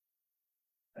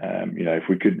 You know,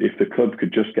 if the club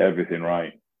could just get everything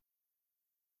right,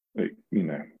 you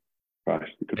know,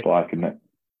 Christ, it could fly, couldn't it?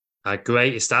 Our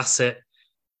greatest asset.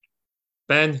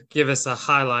 Ben, give us a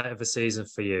highlight of the season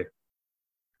for you.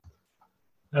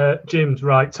 Jim's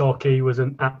right. Torquay was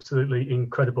an absolutely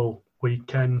incredible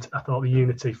weekend. I thought the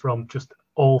unity from just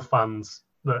all fans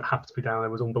that happened to be down there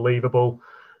was unbelievable.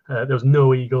 There was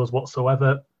no egos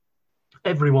whatsoever.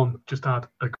 Everyone just had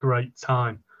a great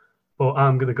time. But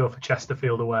I'm going to go for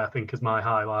Chesterfield away, I think, as my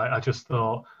highlight. I just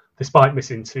thought, despite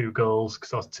missing 2 goals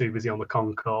because I was too busy on the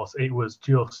concourse, it was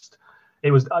that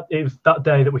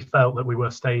day that we felt that we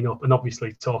were staying up. And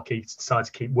obviously Torquay decided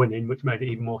to keep winning, which made it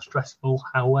even more stressful.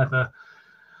 However,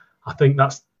 I think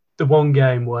that's the one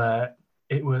game where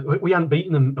we hadn't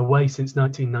beaten them away since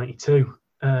 1992.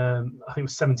 I think it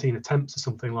was 17 attempts or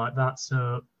something like that.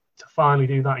 So to finally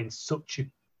do that in such a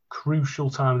crucial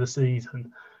time of the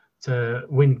season, to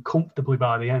win comfortably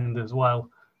by the end as well,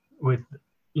 with,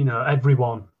 you know,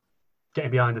 everyone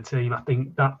getting behind the team, I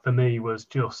think that for me was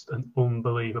just an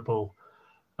unbelievable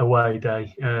away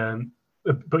day.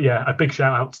 But yeah, a big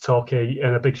shout out to Torquay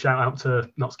and a big shout out to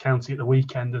Notts County at the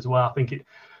weekend as well. I think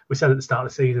we said at the start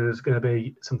of the season there's going to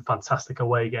be some fantastic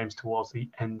away games towards the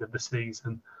end of the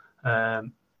season.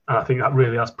 And I think that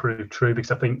really has proved true,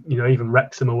 because I think, even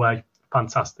Wrexham away,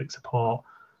 fantastic support.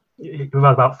 We've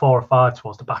had about 4 or 5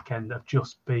 towards the back end that have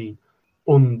just been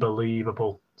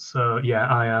unbelievable. So, yeah,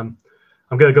 I'm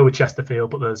going to go with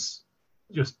Chesterfield, but there's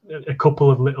just a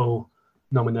couple of little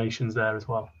nominations there as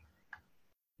well.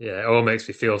 Yeah, it all makes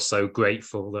me feel so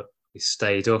grateful that we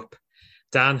stayed up.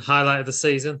 Dan, highlight of the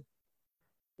season?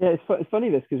 Yeah, it's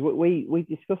funny this, because we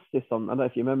discussed this on, I don't know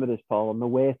if you remember this, Paul, on the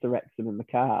way to Wrexham in the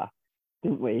car,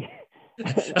 didn't we?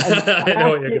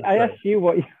 I asked you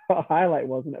what your highlight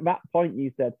was, and at that point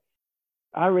you said,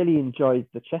 I really enjoyed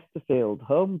the Chesterfield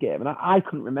home game, and I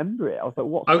couldn't remember it. I was like,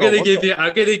 "What?" I'm going to give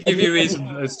you a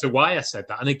reason as to why I said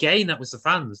that. And again, that was the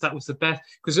fans. That was the best,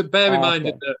 because bear in mind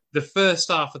that the first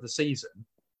half of the season,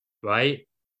 right?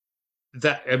 It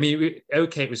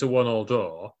was a 1-1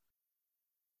 draw,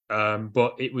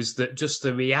 but it was just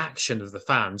the reaction of the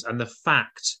fans and the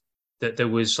fact that there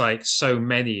was like so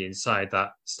many inside that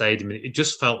stadium. It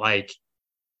just felt like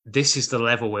this is the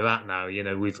level we're at now.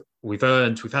 We've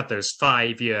had those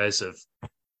 5 years of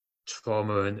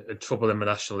trauma and trouble in the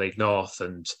National League North,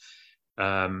 and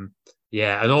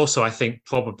and also I think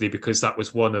probably because that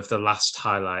was one of the last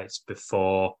highlights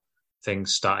before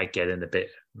things started getting a bit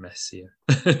messier.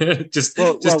 just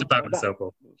to back myself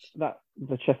up. That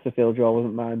the Chesterfield draw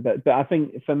wasn't mine, but I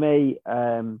think for me,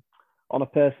 on a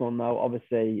personal note,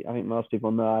 obviously, I think most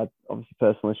people know I had obviously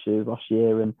personal issues last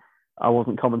year, and I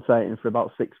wasn't commentating for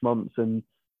about 6 months, and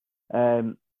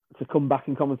to come back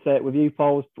and commentate with you,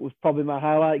 Paul, was probably my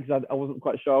highlight, because I wasn't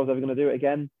quite sure I was ever going to do it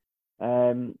again.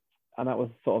 And that was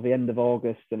sort of the end of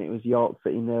August, and it was York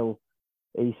City 0,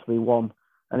 Eastleigh 1,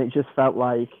 and it just felt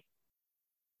like,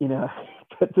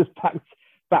 just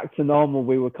back to normal.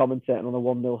 We were commentating on a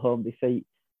 1-0 home defeat.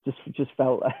 Just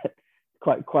felt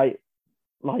quite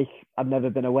like I'd never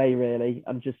been away really,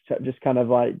 and just kind of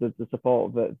like the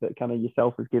support that kind of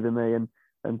yourself has given me,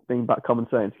 and being back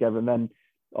commentating together. And then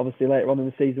obviously later on in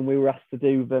the season we were asked to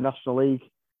do the National League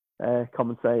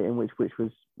commentating, which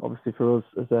was obviously for us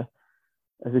as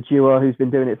a duo who's been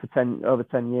doing it for over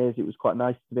 10 years. It was quite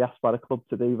nice to be asked by the club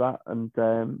to do that, and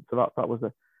so that was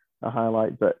a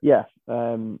highlight. But yeah,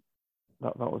 that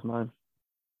was mine.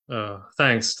 Oh,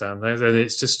 thanks, Dan.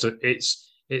 It's just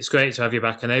it's great to have you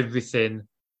back, and everything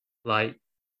like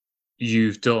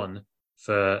you've done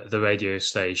for the radio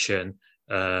station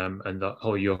and the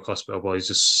whole York Hospital Boys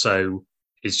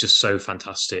is just so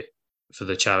fantastic for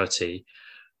the charity.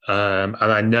 And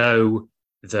I know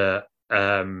that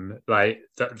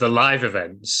the live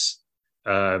events,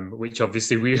 which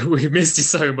obviously we missed you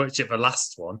so much at the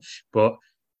last one, but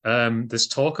there's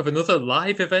talk of another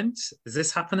live event. Is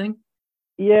this happening?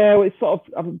 Yeah, it's sort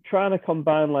of, I'm trying to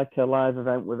combine like a live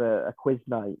event with a quiz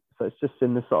night. So it's just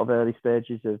in the sort of early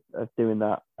stages of doing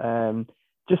that.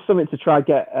 Just something to try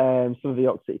get some of the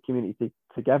York City community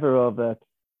together over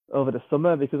the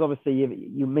summer, because obviously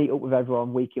you meet up with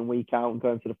everyone week in, week out and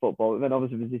going to the football. But then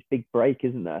obviously there's this big break,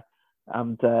 isn't there?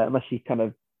 And unless you kind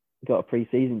of got a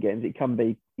pre-season games, it can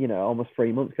be, almost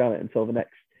 3 months, can't it, until the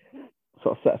next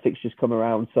sort of set of fixtures come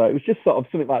around. So it was just sort of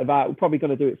something like that. We're probably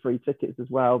going to do it free tickets as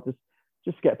well.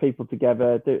 Just get people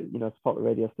together, support the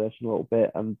radio station a little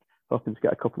bit, and hoping to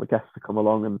get a couple of guests to come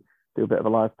along and do a bit of a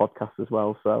live podcast as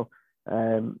well. So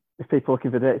if people are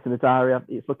looking for dates in the diary,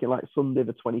 it's looking like Sunday,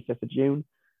 the 25th of June.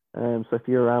 So if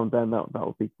you're around then, that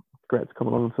would be great to come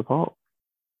along and support.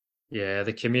 Yeah,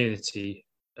 the community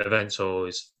events are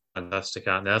always fantastic,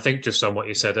 aren't they? I think just on what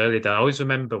you said earlier, Dan, I always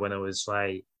remember when I was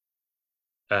like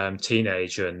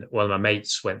teenager, and one of my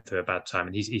mates went through a bad time,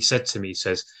 and he said to me, he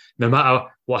says, no matter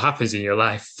what happens in your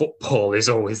life, football is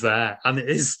always there. And it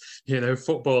is,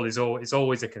 football is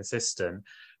always a consistent.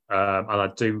 And I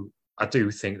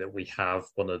do think that we have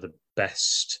one of the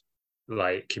best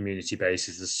like community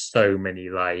bases. There's so many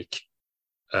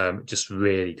just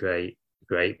really great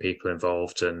people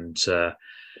involved, and I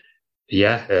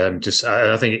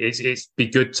think it's be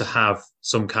good to have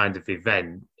some kind of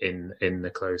event in the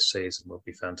closed season. Would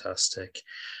be fantastic.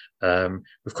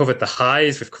 We've covered the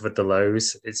highs, we've covered the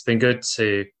lows. It's been good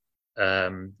to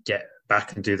get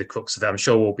back and do the crux of it. I'm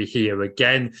sure we'll be here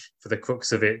again for the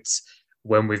crux of it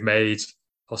when we've made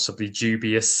possibly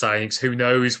dubious signings. Who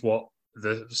knows what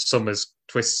the summer's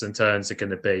twists and turns are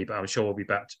going to be, but I'm sure we'll be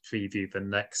back to preview the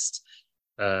next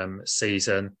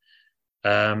season.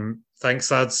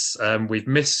 Thanks, lads. We've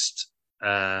missed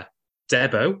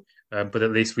Debo, but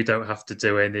at least we don't have to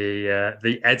do any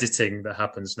the editing that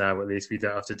happens now. At least we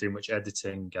don't have to do much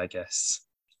editing, I guess.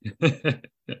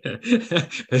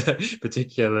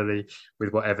 Particularly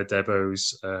with whatever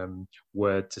Debo's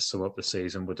word to sum up the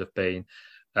season would have been.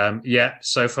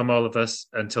 So from all of us,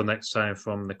 until next time,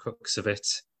 from the crux of it,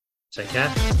 Take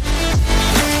care.